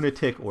A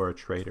Lunatic or a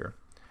Traitor.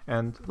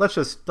 And let's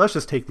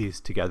just take these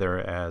together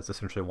as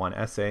essentially one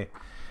essay.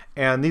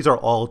 And these are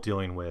all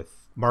dealing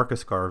with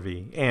Marcus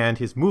Garvey and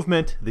his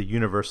movement, the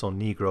Universal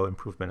Negro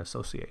Improvement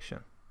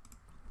Association.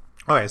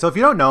 Okay, so if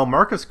you don't know,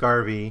 Marcus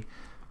Garvey,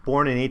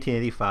 born in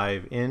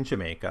 1885 in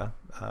Jamaica,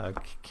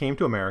 came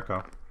to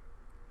America.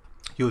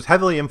 He was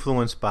heavily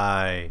influenced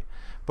by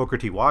Booker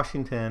T.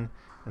 Washington,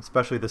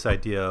 especially this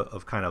idea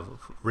of kind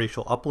of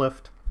racial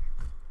uplift.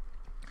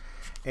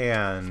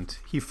 And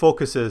he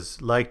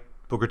focuses, like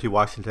Booker T.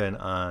 Washington,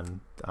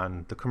 on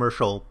the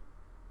commercial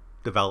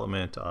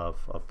development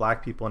of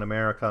black people in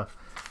America.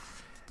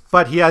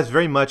 But he has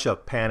very much a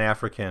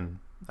Pan-African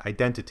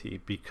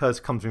identity because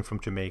coming from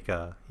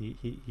Jamaica,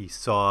 he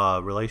saw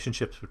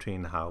relationships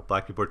between how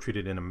black people are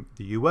treated in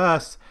the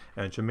U.S.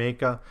 and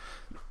Jamaica.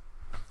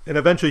 And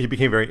eventually he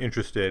became very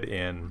interested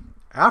in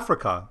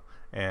Africa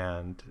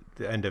and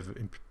the end of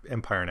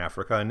empire in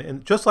Africa.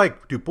 And just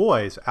like Du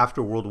Bois,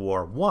 after World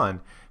War I,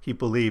 he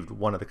believed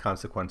one of the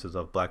consequences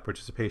of black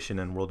participation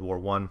in World War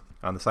I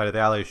on the side of the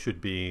Allies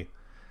should be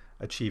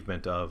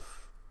achievement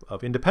of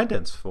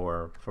independence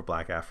for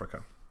black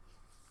Africa.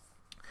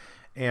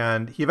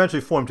 And he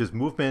eventually formed his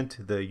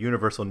movement, the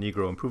Universal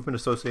Negro Improvement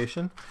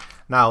Association.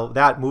 Now,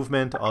 that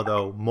movement,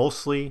 although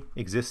mostly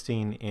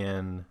existing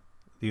in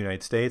the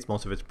United States.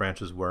 Most of its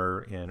branches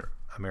were in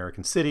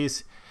American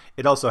cities.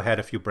 It also had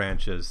a few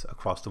branches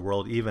across the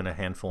world, even a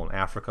handful in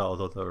Africa,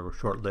 although they were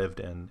short-lived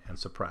and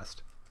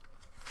suppressed.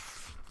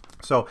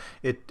 So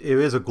it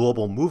is a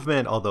global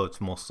movement, although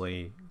it's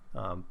mostly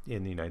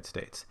in the United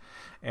States.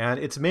 And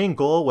its main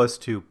goal was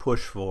to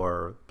push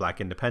for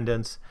Black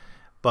independence,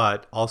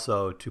 but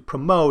also to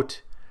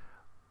promote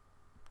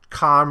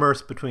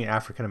commerce between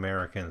African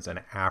Americans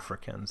and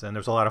Africans. And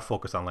there's a lot of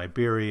focus on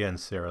Liberia and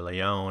Sierra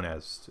Leone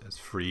as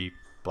free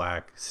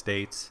Black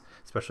states,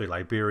 especially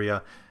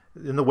Liberia.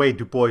 In the way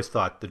Du Bois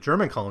thought the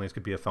German colonies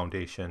could be a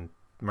foundation,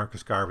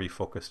 Marcus Garvey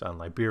focused on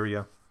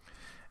Liberia,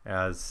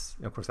 as,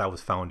 of course, that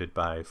was founded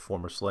by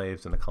former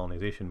slaves in the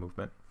colonization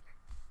movement.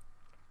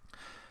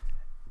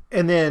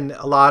 And then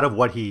a lot of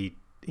what he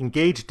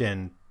engaged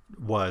in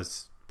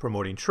was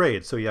promoting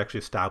trade. So he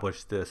actually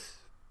established this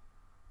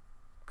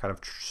kind of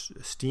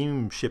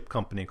steamship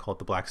company called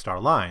the Black Star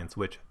Lines,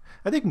 which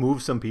I think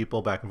moved some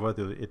people back and forth.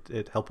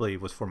 It helpfully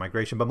was for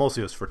migration, but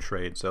mostly it was for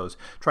trade. So it was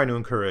trying to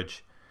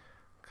encourage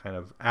kind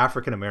of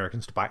African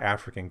Americans to buy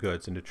African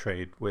goods and to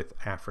trade with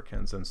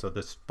Africans. And so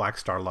this Black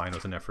Star Line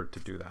was an effort to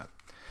do that.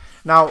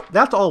 Now,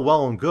 that's all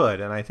well and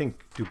good, and I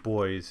think Du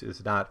Bois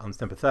is not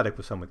unsympathetic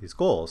with some of these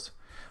goals.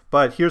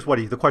 But here's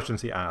the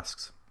questions he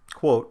asks.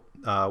 Quote,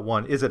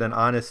 1, is it an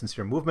honest,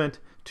 sincere movement?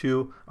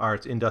 2, are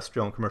its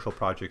industrial and commercial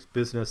projects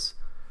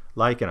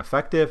business-like and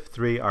effective?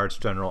 3, are its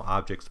general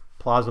objects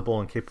plausible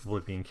and capable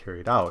of being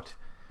carried out?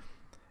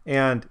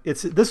 And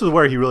this is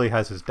where he really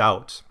has his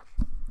doubts.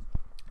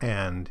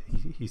 And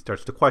he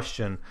starts to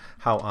question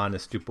how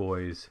honest Du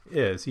Bois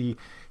is. He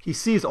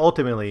sees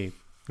ultimately,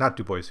 not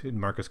Du Bois,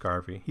 Marcus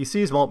Garvey. He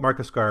sees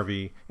Marcus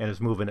Garvey and his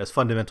movement as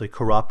fundamentally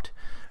corrupt,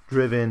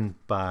 driven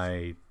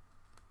by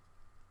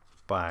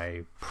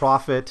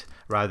profit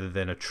rather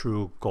than a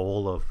true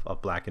goal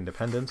of Black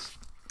independence.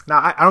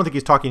 Now, I don't think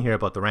he's talking here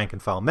about the rank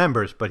and file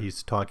members, but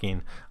he's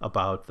talking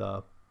about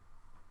the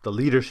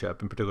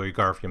leadership, and particularly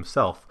Garvey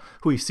himself,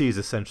 who he sees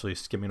essentially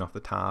skimming off the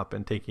top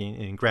and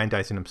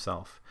aggrandizing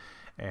himself,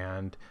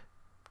 and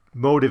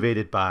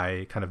motivated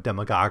by kind of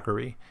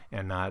demagoguery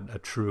and not a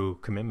true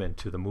commitment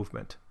to the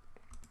movement.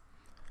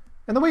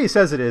 And the way he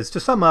says it is, to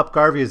sum up,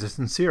 Garvey is a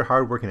sincere,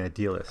 hardworking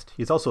idealist.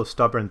 He's also a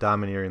stubborn,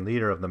 domineering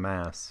leader of the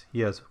mass. He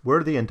has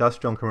worthy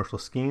industrial and commercial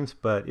schemes,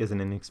 but is an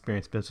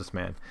inexperienced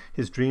businessman.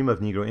 His dream of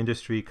Negro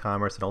industry,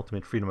 commerce, and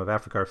ultimate freedom of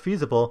Africa are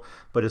feasible,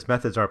 but his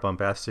methods are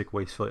bombastic,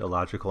 wasteful,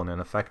 illogical, and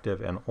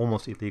ineffective, and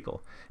almost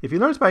illegal. If he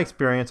learns by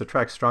experience,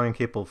 attracts strong and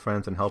capable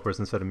friends and helpers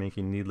instead of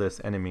making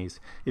needless enemies,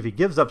 if he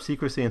gives up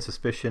secrecy and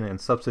suspicion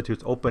and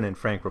substitutes open and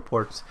frank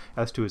reports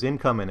as to his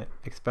income and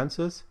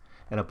expenses,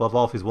 and above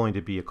all, if he's willing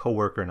to be a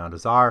co-worker, not a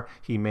czar,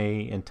 he may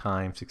in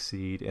time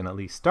succeed in at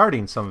least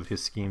starting some of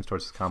his schemes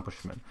towards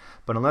accomplishment.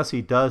 But unless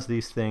he does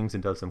these things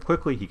and does them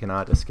quickly, he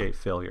cannot escape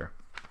failure.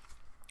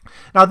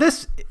 Now,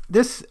 this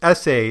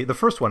essay, the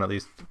first one at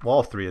least, well,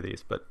 all three of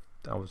these, but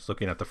I was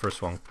looking at the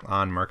first one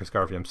on Marcus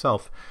Garvey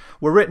himself,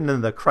 were written in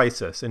the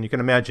crisis. And you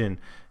can imagine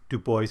Du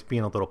Bois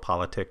being a little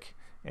politic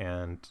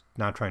and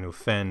not trying to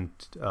offend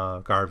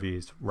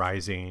Garvey's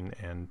rising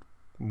and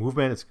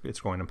movement. It's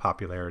growing in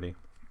popularity.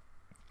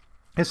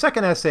 His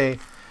second essay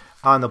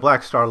on the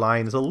Black Star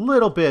Line is a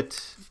little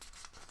bit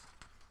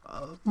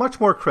much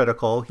more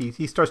critical.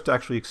 He starts to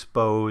actually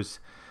expose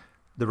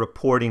the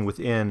reporting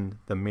within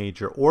the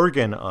major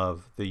organ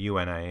of the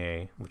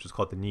UNIA, which is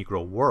called the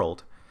Negro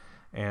World,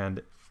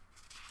 and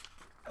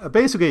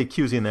basically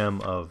accusing them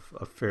of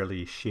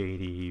fairly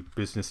shady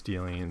business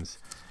dealings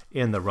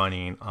in the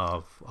running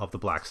of the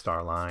Black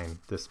Star Line,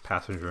 this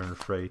passenger and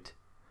freight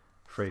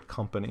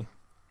company.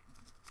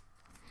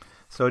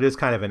 So it is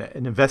kind of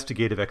an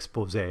investigative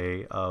expose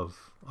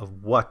of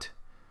what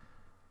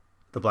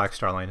the Black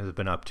Star Line has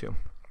been up to.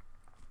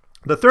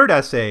 The third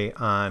essay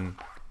on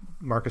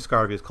Marcus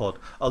Garvey is called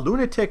A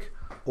Lunatic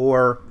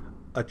or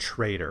a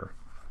Traitor.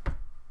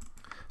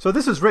 So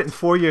this is written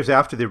 4 years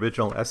after the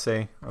original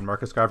essay on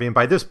Marcus Garvey, and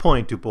by this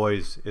point, Du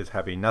Bois is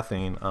having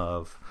nothing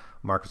of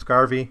Marcus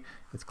Garvey.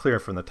 It's clear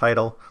from the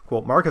title.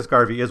 Quote, Marcus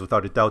Garvey is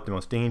without a doubt the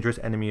most dangerous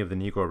enemy of the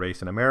Negro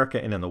race in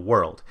America and in the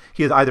world.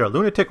 He is either a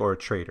lunatic or a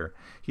traitor.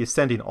 He is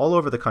sending all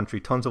over the country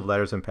tons of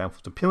letters and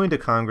pamphlets appealing to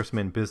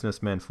congressmen,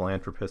 businessmen,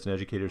 philanthropists, and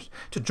educators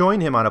to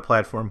join him on a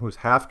platform whose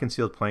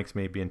half-concealed planks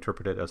may be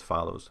interpreted as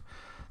follows.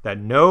 That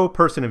no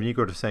person of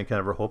Negro descent can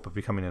ever hope of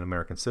becoming an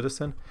American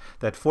citizen,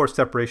 that forced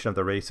separation of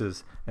the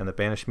races and the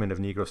banishment of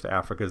Negroes to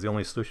Africa is the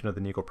only solution of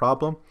the Negro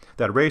problem,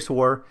 that race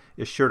war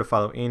is sure to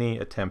follow any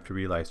attempt to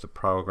realize the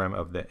program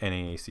of the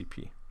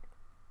NAACP.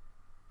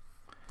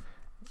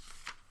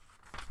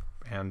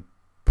 And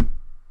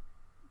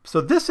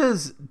so this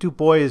is Du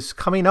Bois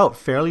coming out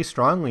fairly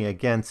strongly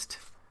against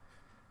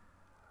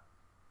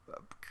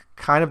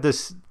kind of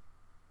this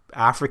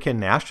African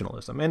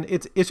nationalism. And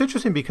it's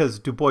interesting because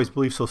Du Bois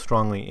believes so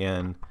strongly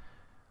in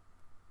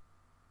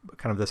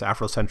kind of this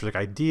Afrocentric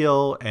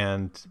ideal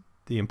and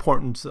the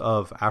importance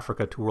of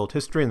Africa to world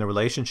history and the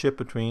relationship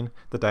between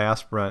the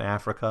diaspora and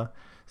Africa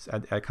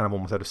at kind of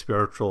almost at a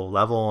spiritual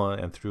level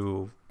and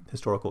through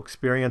historical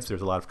experience.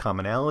 There's a lot of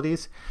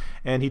commonalities.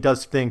 And he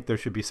does think there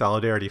should be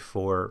solidarity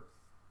for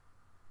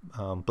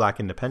black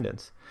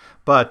independence.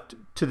 But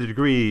to the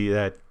degree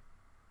that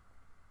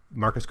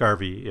Marcus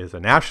Garvey is a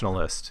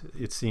nationalist,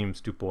 it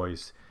seems Du Bois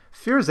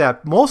fears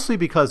that, mostly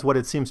because what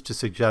it seems to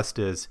suggest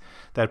is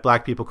that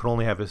black people could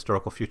only have a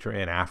historical future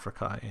in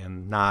Africa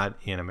and not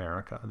in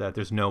America, that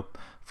there's no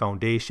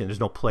foundation,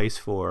 there's no place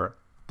for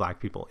black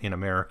people in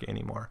America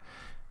anymore.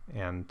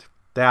 And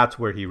that's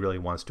where he really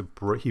wants to,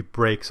 he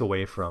breaks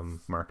away from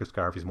Marcus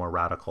Garvey's more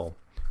radical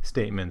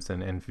statements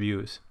and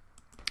views.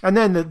 And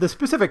then the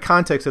specific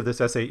context of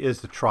this essay is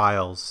the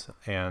trials.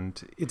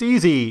 And it's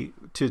easy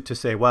to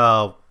say,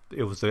 well,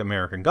 it was the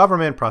American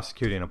government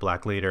prosecuting a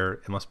black leader.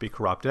 It must be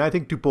corrupt. And I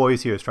think Du Bois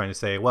here is trying to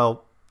say,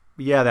 well,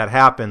 yeah, that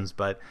happens.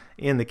 But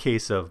in the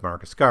case of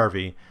Marcus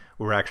Garvey,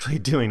 we're actually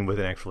dealing with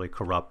an actually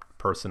corrupt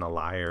person, a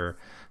liar,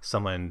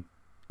 someone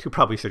who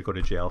probably should go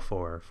to jail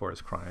for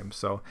his crimes.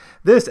 So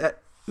this,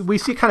 we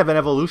see kind of an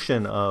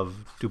evolution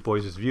of Du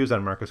Bois's views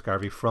on Marcus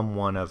Garvey from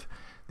one of,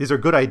 these are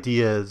good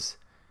ideas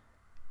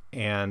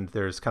and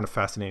there's kind of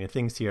fascinating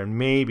things here. And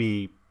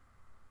maybe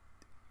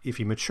if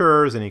he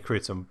matures and he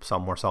creates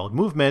some more solid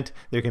movement,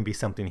 there can be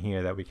something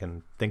here that we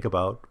can think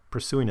about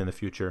pursuing in the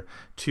future,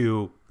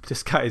 to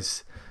this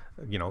guy's,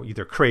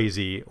 either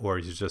crazy or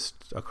he's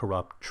just a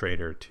corrupt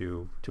traitor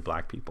to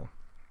black people.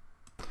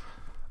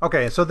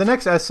 Okay, so the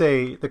next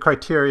essay, The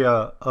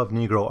Criteria of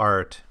Negro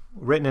Art,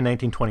 written in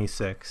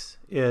 1926,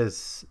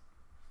 is,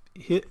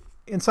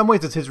 in some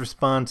ways, it's his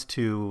response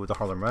to the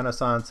Harlem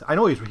Renaissance. I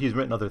know he's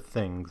written other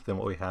things than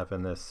what we have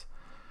in this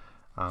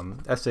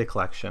essay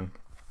collection.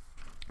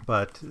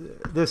 But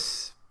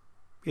this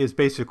is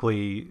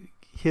basically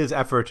his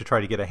effort to try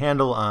to get a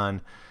handle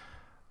on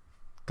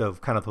the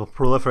kind of the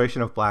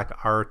proliferation of black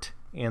art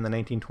in the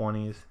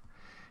 1920s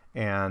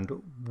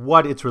and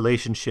what its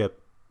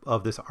relationship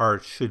of this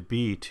art should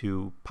be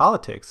to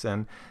politics.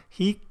 And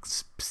he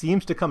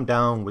seems to come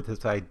down with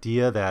this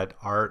idea that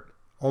art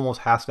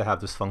almost has to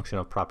have this function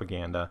of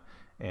propaganda,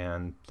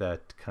 and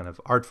that kind of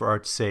art for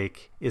art's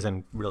sake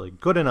isn't really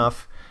good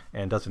enough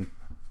and doesn't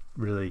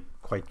really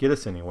quite get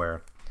us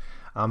anywhere.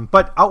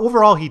 But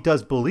overall, he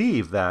does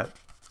believe that,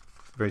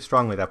 very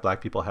strongly, that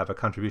black people have a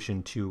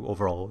contribution to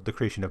overall the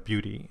creation of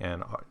beauty,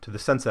 and to the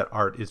sense that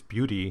art is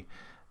beauty,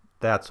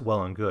 that's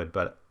well and good.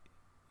 But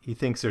he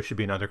thinks there should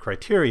be another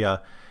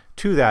criteria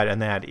to that,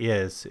 and that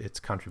is its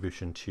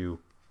contribution to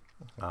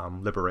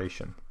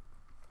liberation.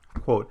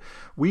 Quote,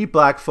 "We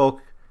black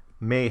folk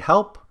may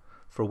help,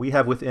 for we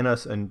have within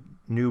us a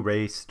new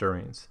race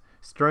stirrings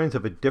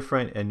of a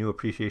different and new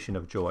appreciation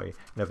of joy,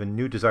 and of a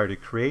new desire to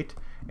create,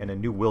 and a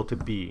new will to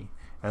be.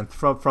 And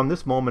from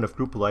this moment of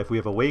group life, we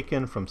have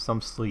awakened from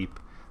some sleep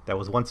that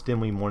was once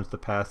dimly mourns the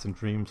past and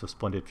dreams of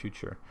splendid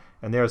future.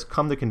 And there has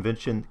come the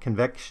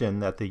conviction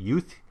that the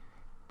youth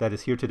that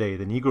is here today,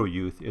 the Negro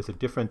youth, is a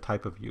different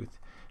type of youth,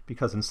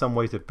 because in some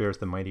ways it bears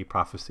the mighty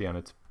prophecy on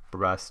its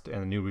breast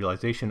and a new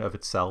realization of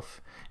itself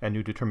and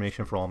new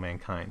determination for all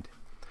mankind.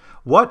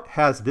 What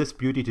has this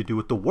beauty to do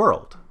with the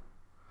world?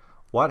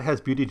 What has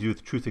beauty to do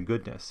with truth and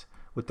goodness,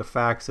 with the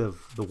facts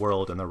of the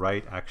world and the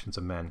right actions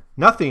of men?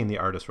 Nothing," the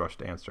artist rushed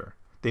to answer.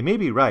 "They may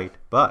be right,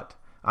 but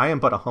I am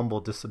but a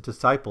humble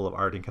disciple of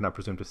art and cannot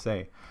presume to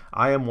say.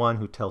 I am one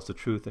who tells the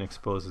truth and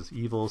exposes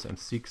evils and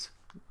seeks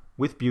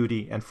with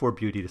beauty and for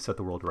beauty to set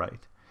the world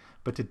right.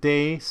 But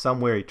today,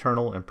 somewhere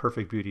eternal and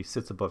perfect beauty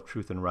sits above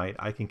truth and right,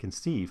 I can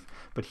conceive.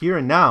 But here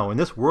and now, in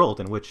this world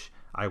in which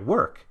I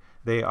work,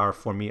 they are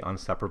for me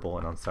inseparable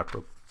and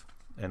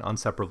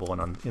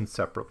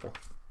inseparable."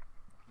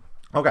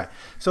 Okay,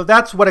 so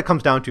that's what it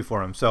comes down to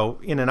for him. So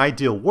in an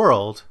ideal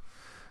world,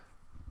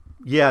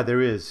 yeah,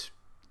 there is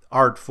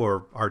art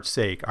for art's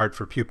sake, art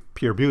for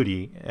pure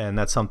beauty, and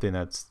that's something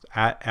that's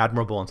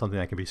admirable and something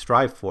that can be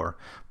strived for.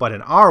 But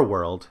in our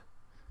world,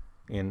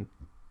 in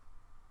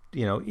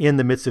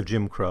the midst of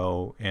Jim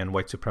Crow and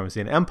white supremacy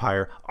and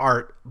empire,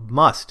 art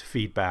must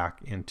feed back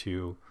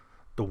into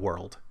the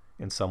world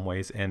in some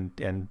ways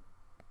and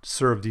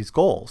serve these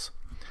goals.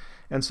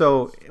 And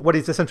so what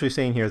he's essentially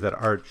saying here is that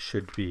art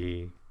should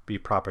be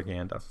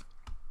propaganda.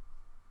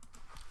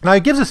 Now he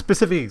gives a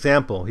specific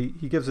example.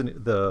 He gives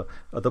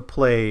the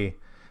play,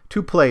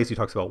 two plays he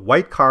talks about.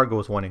 White Cargo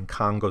is one and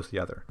Congo is the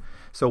other.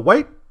 So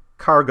White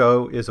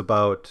Cargo is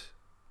about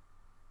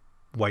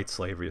white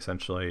slavery,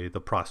 essentially, the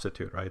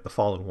prostitute, right? The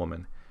fallen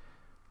woman.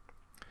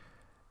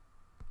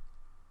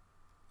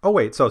 Oh,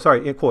 wait, so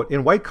sorry, in quote,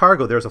 "In White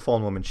Cargo, there's a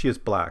fallen woman. She is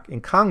black.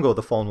 In Congo,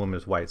 the fallen woman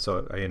is white."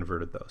 So I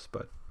inverted those,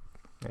 but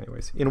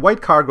anyways. "In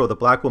White Cargo, the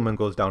black woman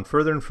goes down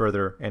further and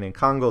further, and in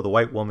Congo, the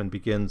white woman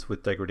begins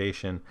with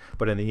degradation,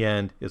 but in the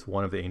end is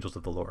one of the angels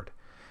of the Lord.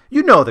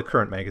 You know the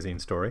current magazine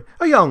story.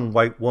 A young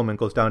white woman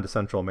goes down to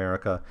Central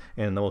America,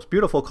 and the most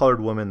beautiful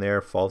colored woman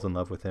there falls in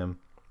love with him.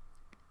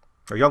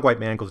 A young white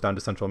man goes down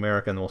to Central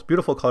America, and the most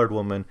beautiful colored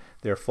woman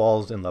there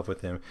falls in love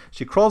with him.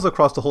 She crawls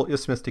across the whole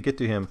isthmus to get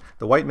to him.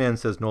 The white man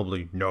says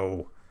nobly,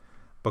 no,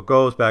 but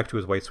goes back to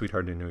his white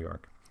sweetheart in New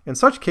York. In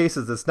such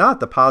cases, it's not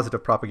the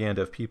positive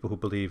propaganda of people who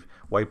believe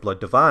white blood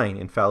divine,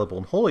 infallible,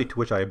 and holy to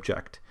which I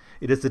object.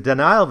 It is the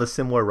denial of a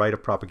similar right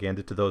of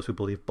propaganda to those who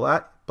believe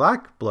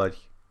black blood,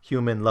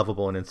 human,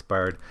 lovable, and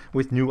inspired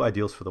with new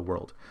ideals for the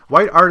world.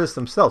 White artists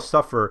themselves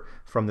suffer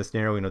from this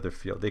narrowing of their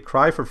field. They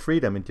cry for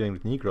freedom in dealing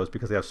with Negroes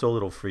because they have so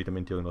little freedom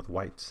in dealing with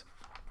whites.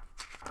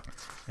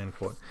 End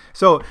quote.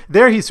 So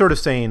there he's sort of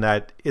saying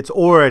that it's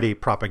already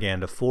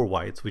propaganda for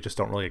whites. We just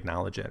don't really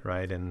acknowledge it,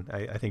 right? And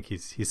I think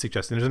he's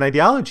suggesting there's an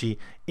ideology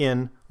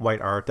in white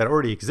art that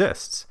already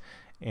exists.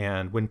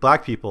 And when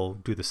black people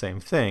do the same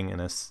thing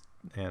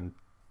and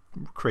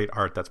create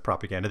art that's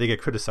propaganda, they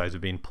get criticized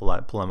of being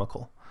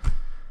polemical.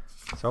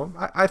 So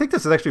I think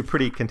this is actually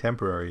pretty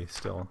contemporary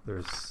still.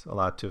 There's a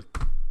lot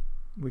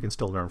we can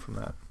still learn from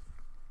that.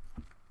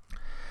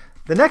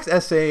 The next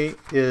essay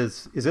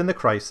is in the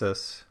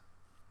Crisis.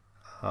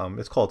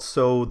 It's called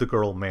So the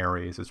Girl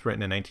Marries. It's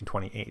written in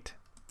 1928.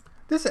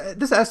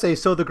 This essay,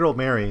 So the Girl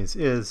Marries,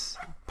 is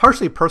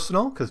partially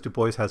personal because Du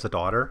Bois has a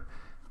daughter,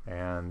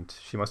 and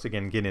she must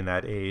again get in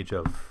that age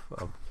of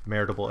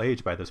marriageable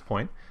age by this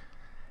point.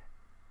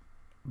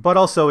 But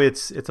also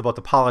it's about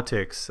the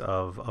politics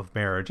of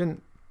marriage.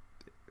 And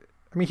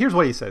I mean, here's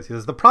what he says. He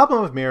says, the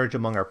problem of marriage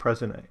among our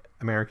present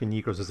American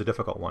Negroes is a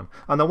difficult one.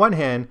 On the one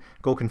hand,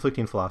 go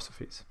conflicting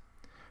philosophies.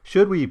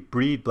 Should we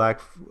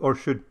black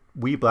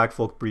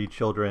folk breed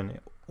children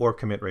or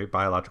commit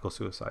biological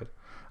suicide?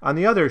 On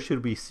the other,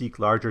 should we seek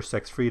larger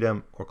sex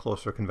freedom or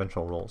closer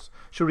conventional roles?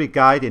 Should we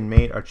guide and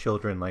mate our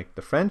children like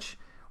the French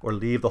or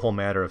leave the whole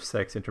matter of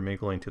sex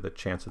intermingling to the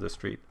chance of the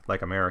street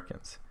like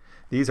Americans?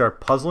 These are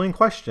puzzling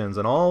questions,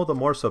 and all the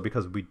more so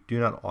because we do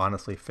not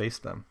honestly face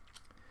them.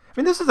 I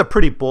mean, this is a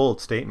pretty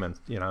bold statement.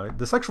 You know,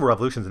 the sexual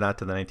revolution is not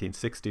to the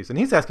 1960s, and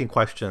he's asking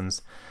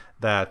questions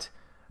that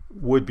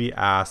would be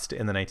asked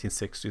in the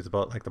 1960s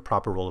about like the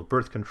proper role of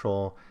birth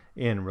control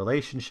in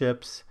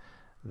relationships,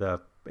 the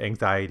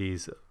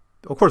anxieties.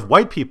 Of course,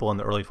 white people in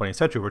the early 20th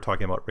century were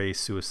talking about race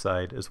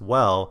suicide as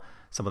well.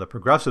 Some of the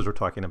progressives were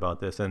talking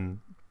about this, and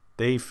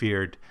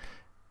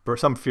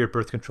some feared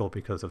birth control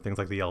because of things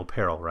like the Yellow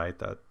Peril, right?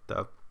 That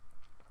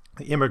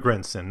the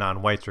immigrants and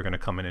non-whites are going to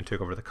come in and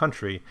take over the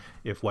country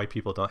if white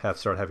people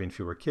start having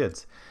fewer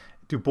kids.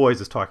 Du Bois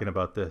is talking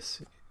about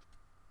this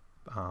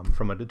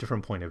from a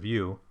different point of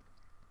view.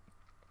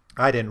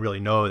 I didn't really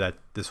know that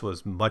this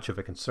was much of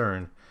a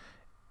concern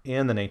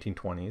in the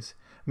 1920s,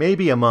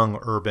 maybe among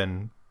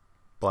urban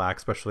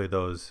blacks, especially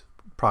those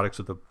products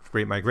of the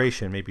Great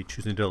Migration, maybe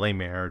choosing to delay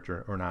marriage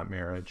or not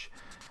marriage.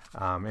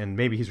 And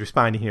maybe he's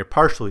responding here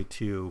partially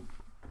to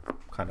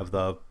kind of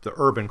the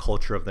urban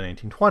culture of the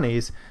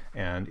 1920s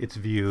and its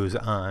views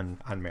on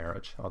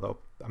marriage, although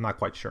I'm not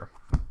quite sure.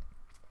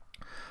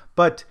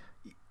 But,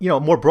 you know,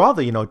 more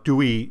broadly, you know, do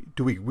we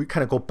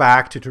kind of go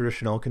back to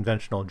traditional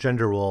conventional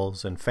gender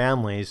roles and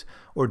families,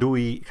 or do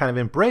we kind of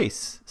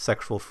embrace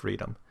sexual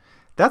freedom?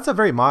 That's a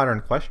very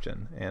modern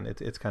question, and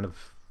it's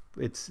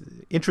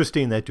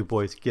interesting that Du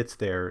Bois gets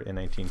there in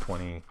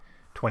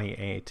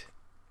 1928.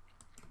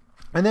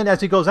 And then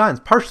as he goes on,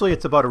 partially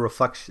it's about a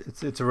reflection.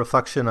 It's a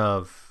reflection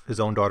of his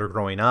own daughter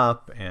growing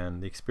up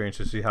and the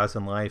experiences he has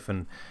in life,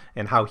 and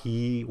how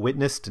he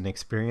witnessed and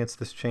experienced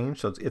this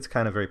change. So it's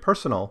kind of very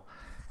personal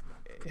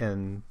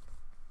in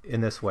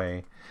this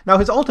way. Now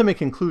his ultimate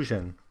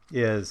conclusion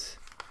is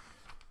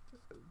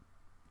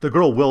the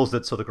girl wills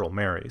it, so the girl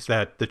marries.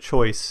 That the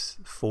choice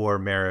for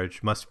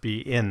marriage must be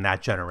in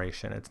that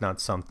generation. It's not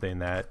something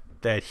that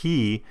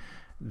he,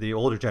 the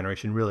older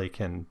generation, really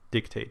can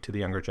dictate to the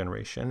younger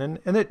generation.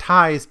 And it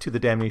ties to the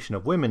damnation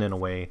of women in a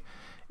way,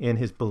 in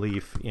his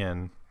belief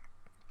in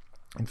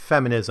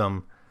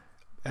feminism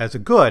as a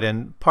good.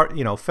 And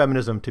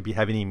feminism, to be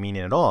having any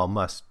meaning at all,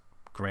 must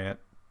grant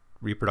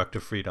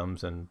reproductive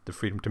freedoms and the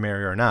freedom to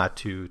marry or not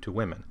to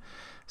women.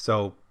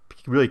 So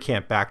he really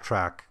can't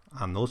backtrack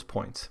on those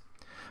points.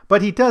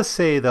 But he does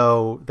say,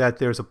 though, that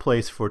there's a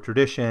place for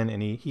tradition,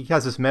 and he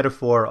has this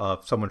metaphor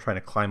of someone trying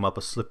to climb up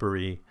a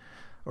slippery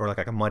or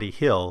like a muddy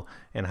hill,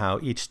 and how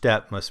each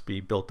step must be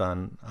built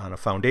on a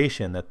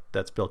foundation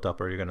that's built up,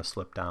 or you're going to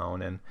slip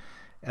down.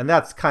 And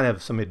that's kind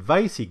of some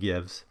advice he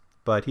gives,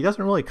 but he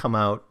doesn't really come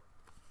out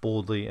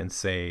boldly and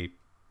say,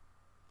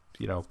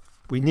 you know,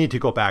 we need to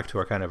go back to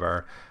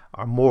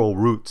our moral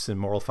roots and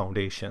moral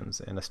foundations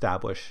and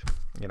establish,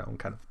 you know,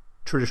 kind of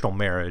traditional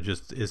marriage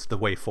is the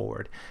way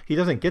forward. He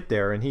doesn't get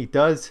there, and he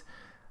does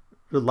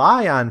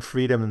rely on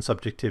freedom and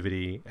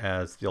subjectivity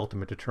as the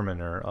ultimate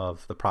determiner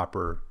of the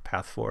proper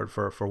path forward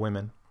for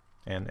women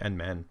and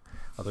men.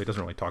 Although he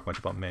doesn't really talk much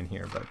about men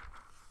here, but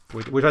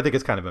which I think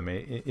is kind of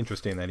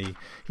interesting that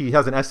he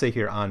has an essay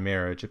here on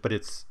marriage, but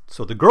it's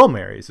so the girl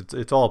marries.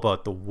 It's all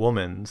about the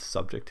woman's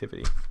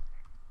subjectivity.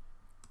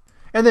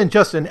 And then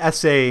just an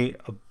essay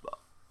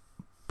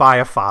by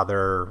a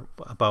father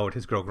about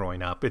his girl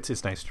growing up.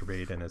 It's nice to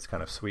read, and it's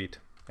kind of sweet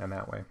in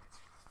that way.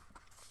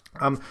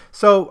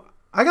 So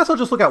I guess I'll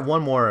just look at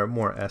one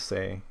more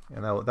essay,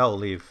 and that will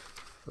leave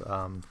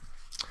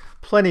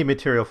plenty of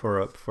material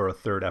for a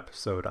third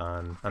episode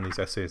on these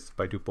essays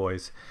by Du Bois.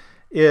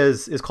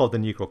 Is called The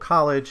Negro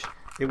College.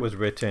 It was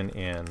written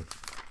in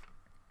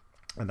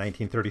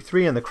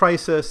 1933 in the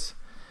Crisis,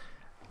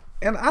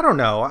 and I don't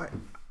know.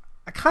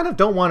 I kind of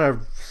don't want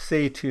to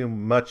say too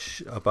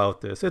much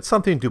about this. It's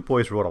something Du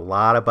Bois wrote a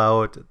lot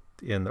about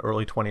in the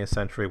early 20th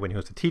century when he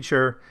was a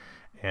teacher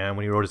and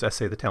when he wrote his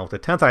essay, The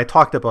Talented Tenth. And I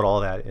talked about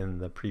all that in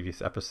the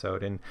previous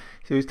episode. And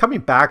so he's coming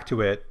back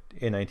to it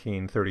in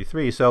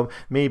 1933. So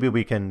maybe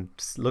we can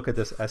look at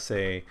this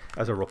essay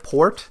as a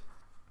report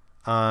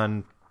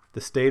on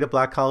the state of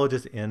black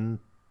colleges in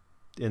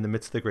the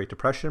midst of the Great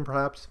Depression,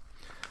 perhaps.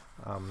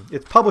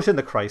 It's published in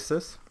The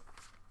Crisis,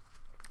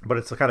 but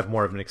it's a kind of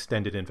more of an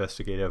extended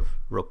investigative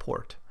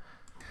report.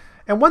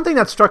 And one thing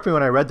that struck me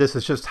when I read this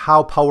is just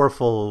how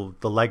powerful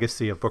the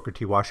legacy of Booker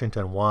T.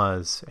 Washington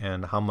was,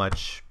 and how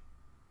much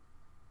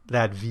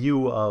that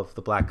view of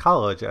the black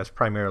college as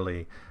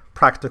primarily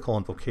practical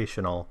and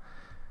vocational,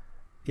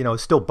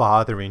 is still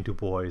bothering Du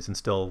Bois and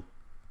still,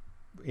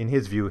 in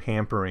his view,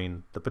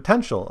 hampering the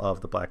potential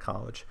of the black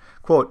college.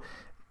 Quote,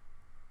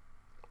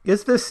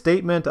 "Is this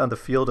statement on the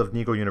field of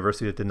Negro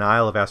University a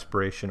denial of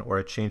aspiration or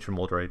a change from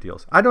older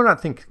ideals? I do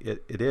not think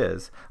it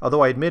is,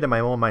 although I admit in my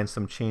own mind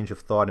some change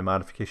of thought and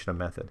modification of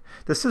method.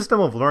 The system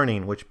of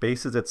learning, which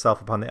bases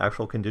itself upon the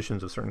actual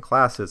conditions of certain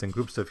classes and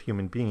groups of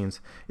human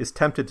beings, is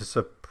tempted to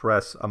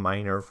suppress a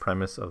minor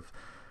premise of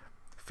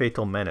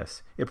fatal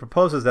menace. It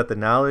proposes that the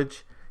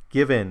knowledge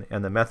given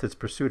and the methods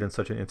pursued in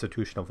such an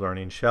institution of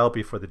learning shall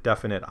be for the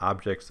definite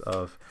objects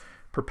of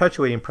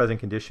perpetuating present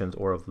conditions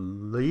or of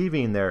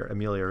leaving their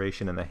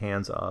amelioration in the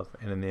hands of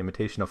and in the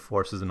imitation of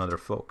forces and other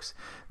folks.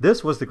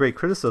 This was the great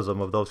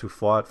criticism of those who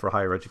fought for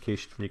higher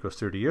education for Negroes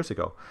 30 years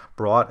ago,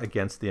 brought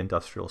against the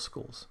industrial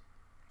schools."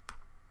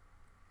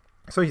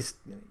 So he's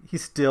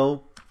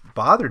still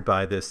bothered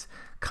by this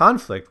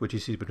conflict which he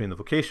sees between the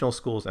vocational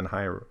schools and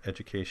higher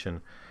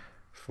education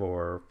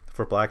for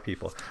black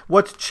people.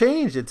 What's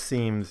changed, it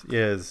seems,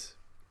 is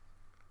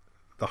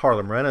the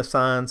Harlem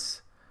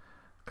Renaissance,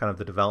 kind of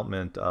the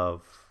development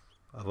of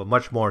a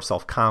much more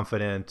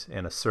self-confident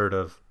and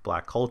assertive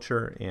black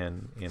culture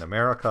in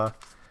America,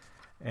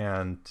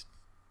 and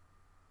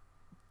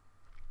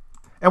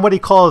what he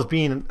calls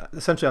being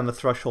essentially on the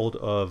threshold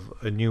of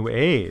a new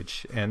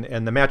age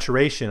and the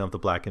maturation of the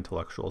black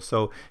intellectual.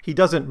 So he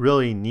doesn't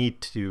really need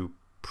to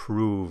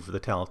prove the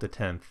Talented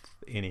Tenth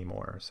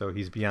anymore. So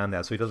he's beyond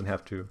that. So he doesn't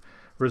have to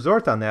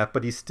resort on that,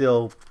 but he's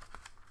still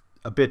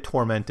a bit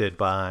tormented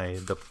by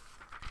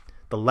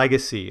the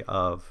legacy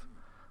of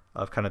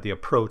kind of the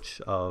approach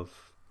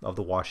of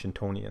the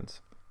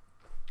Washingtonians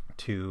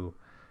to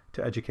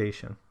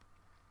education.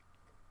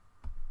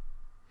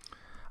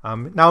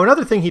 Now,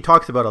 another thing he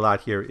talks about a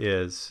lot here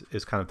is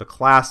kind of the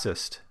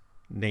classist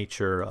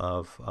nature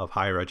of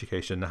higher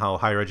education, how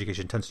higher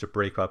education tends to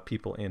break up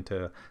people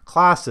into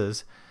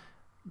classes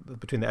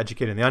between the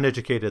educated and the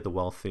uneducated, the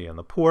wealthy and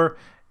the poor,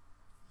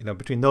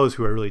 between those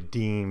who are really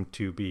deemed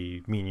to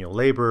be menial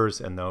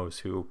laborers and those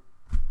who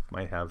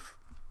might have,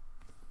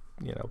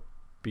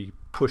 be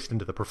pushed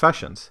into the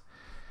professions.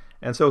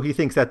 And so he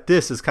thinks that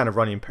this is kind of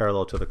running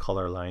parallel to the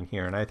color line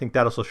here. And I think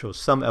that also shows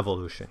some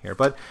evolution here.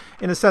 But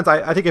in a sense,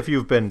 I think if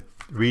you've been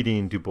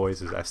reading Du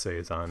Bois's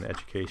essays on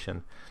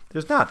education,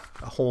 there's not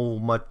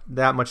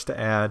that much to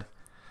add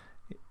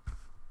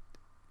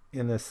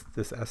in this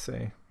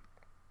essay.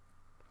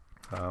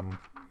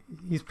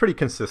 He's pretty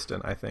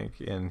consistent, I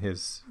think, in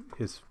his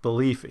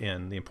belief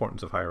in the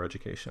importance of higher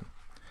education.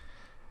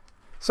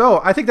 So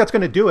I think that's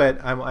going to do it.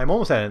 I'm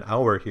almost at an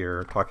hour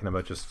here talking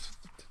about just,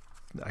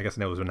 I guess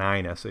it was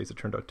 9 essays it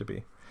turned out to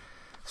be.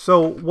 So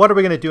what are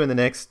we going to do in the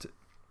next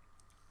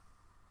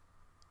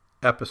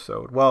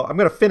episode? Well, I'm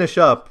going to finish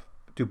up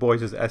Du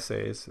Bois's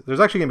essays.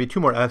 There's actually going to be 2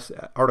 more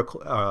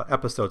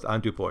episodes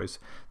on Du Bois.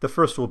 The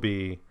first will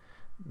be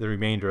the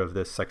remainder of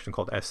this section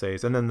called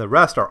Essays, and then the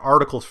rest are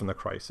articles from The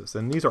Crisis,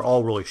 and these are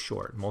all really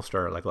short. Most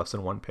are like less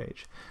than 1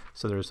 page.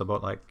 So there's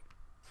about like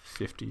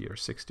 50 or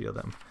 60 of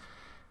them.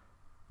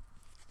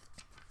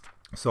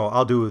 So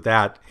I'll do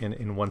that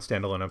in one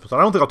standalone episode.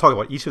 I don't think I'll talk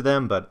about each of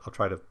them, but I'll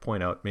try to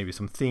point out maybe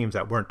some themes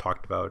that weren't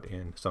talked about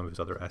in some of his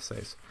other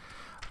essays.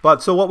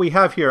 But so what we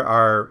have here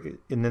are,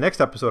 in the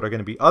next episode, are going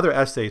to be other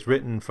essays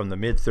written from the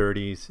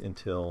mid-30s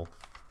until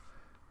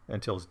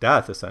his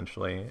death,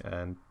 essentially,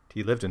 and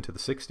he lived into the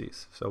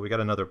 60s. So we got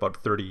another about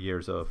 30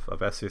 years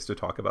of essays to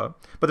talk about.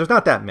 But there's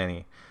not that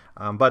many.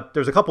 But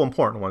there's a couple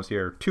important ones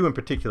here. 2 in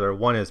particular.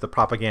 One is The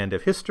Propaganda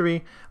of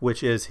History,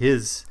 which is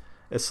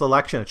a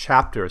selection, a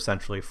chapter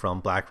essentially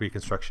from Black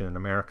Reconstruction in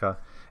America,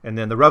 and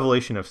then The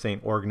Revelation of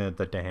St. Orgna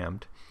the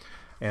Damned.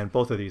 And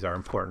both of these are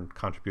important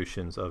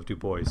contributions of Du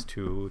Bois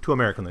to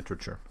American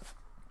literature.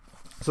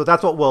 So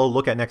that's what we'll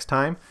look at next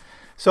time.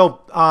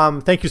 So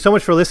thank you so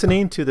much for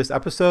listening to this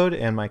episode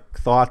and my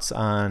thoughts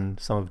on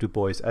some of Du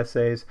Bois'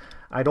 essays.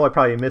 I know I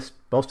probably missed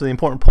most of the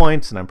important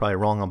points, and I'm probably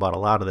wrong about a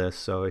lot of this.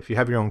 So if you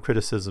have your own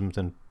criticisms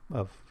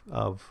of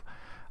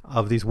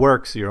these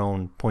works, your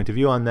own point of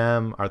view on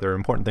them, are there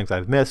important things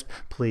I've missed,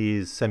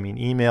 please send me an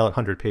email at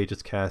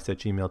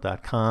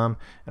 100pagescast@gmail.com,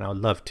 and I would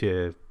love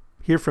to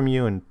hear from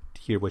you and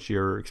hear what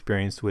your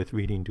experience with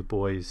reading Du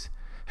Bois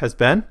has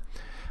been.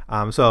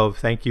 So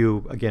thank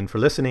you again for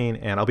listening,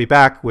 and I'll be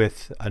back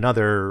with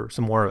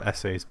some more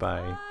essays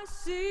by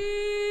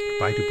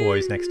Bye, Du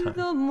Bois, next time.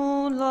 The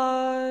moonlight.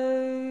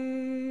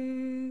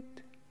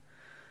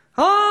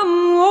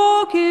 I'm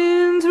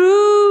walking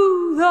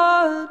through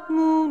that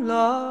moonlight.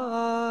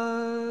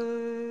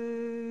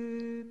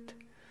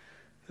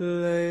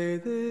 Lay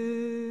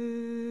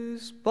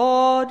this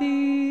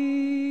body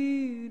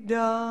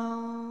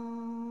down.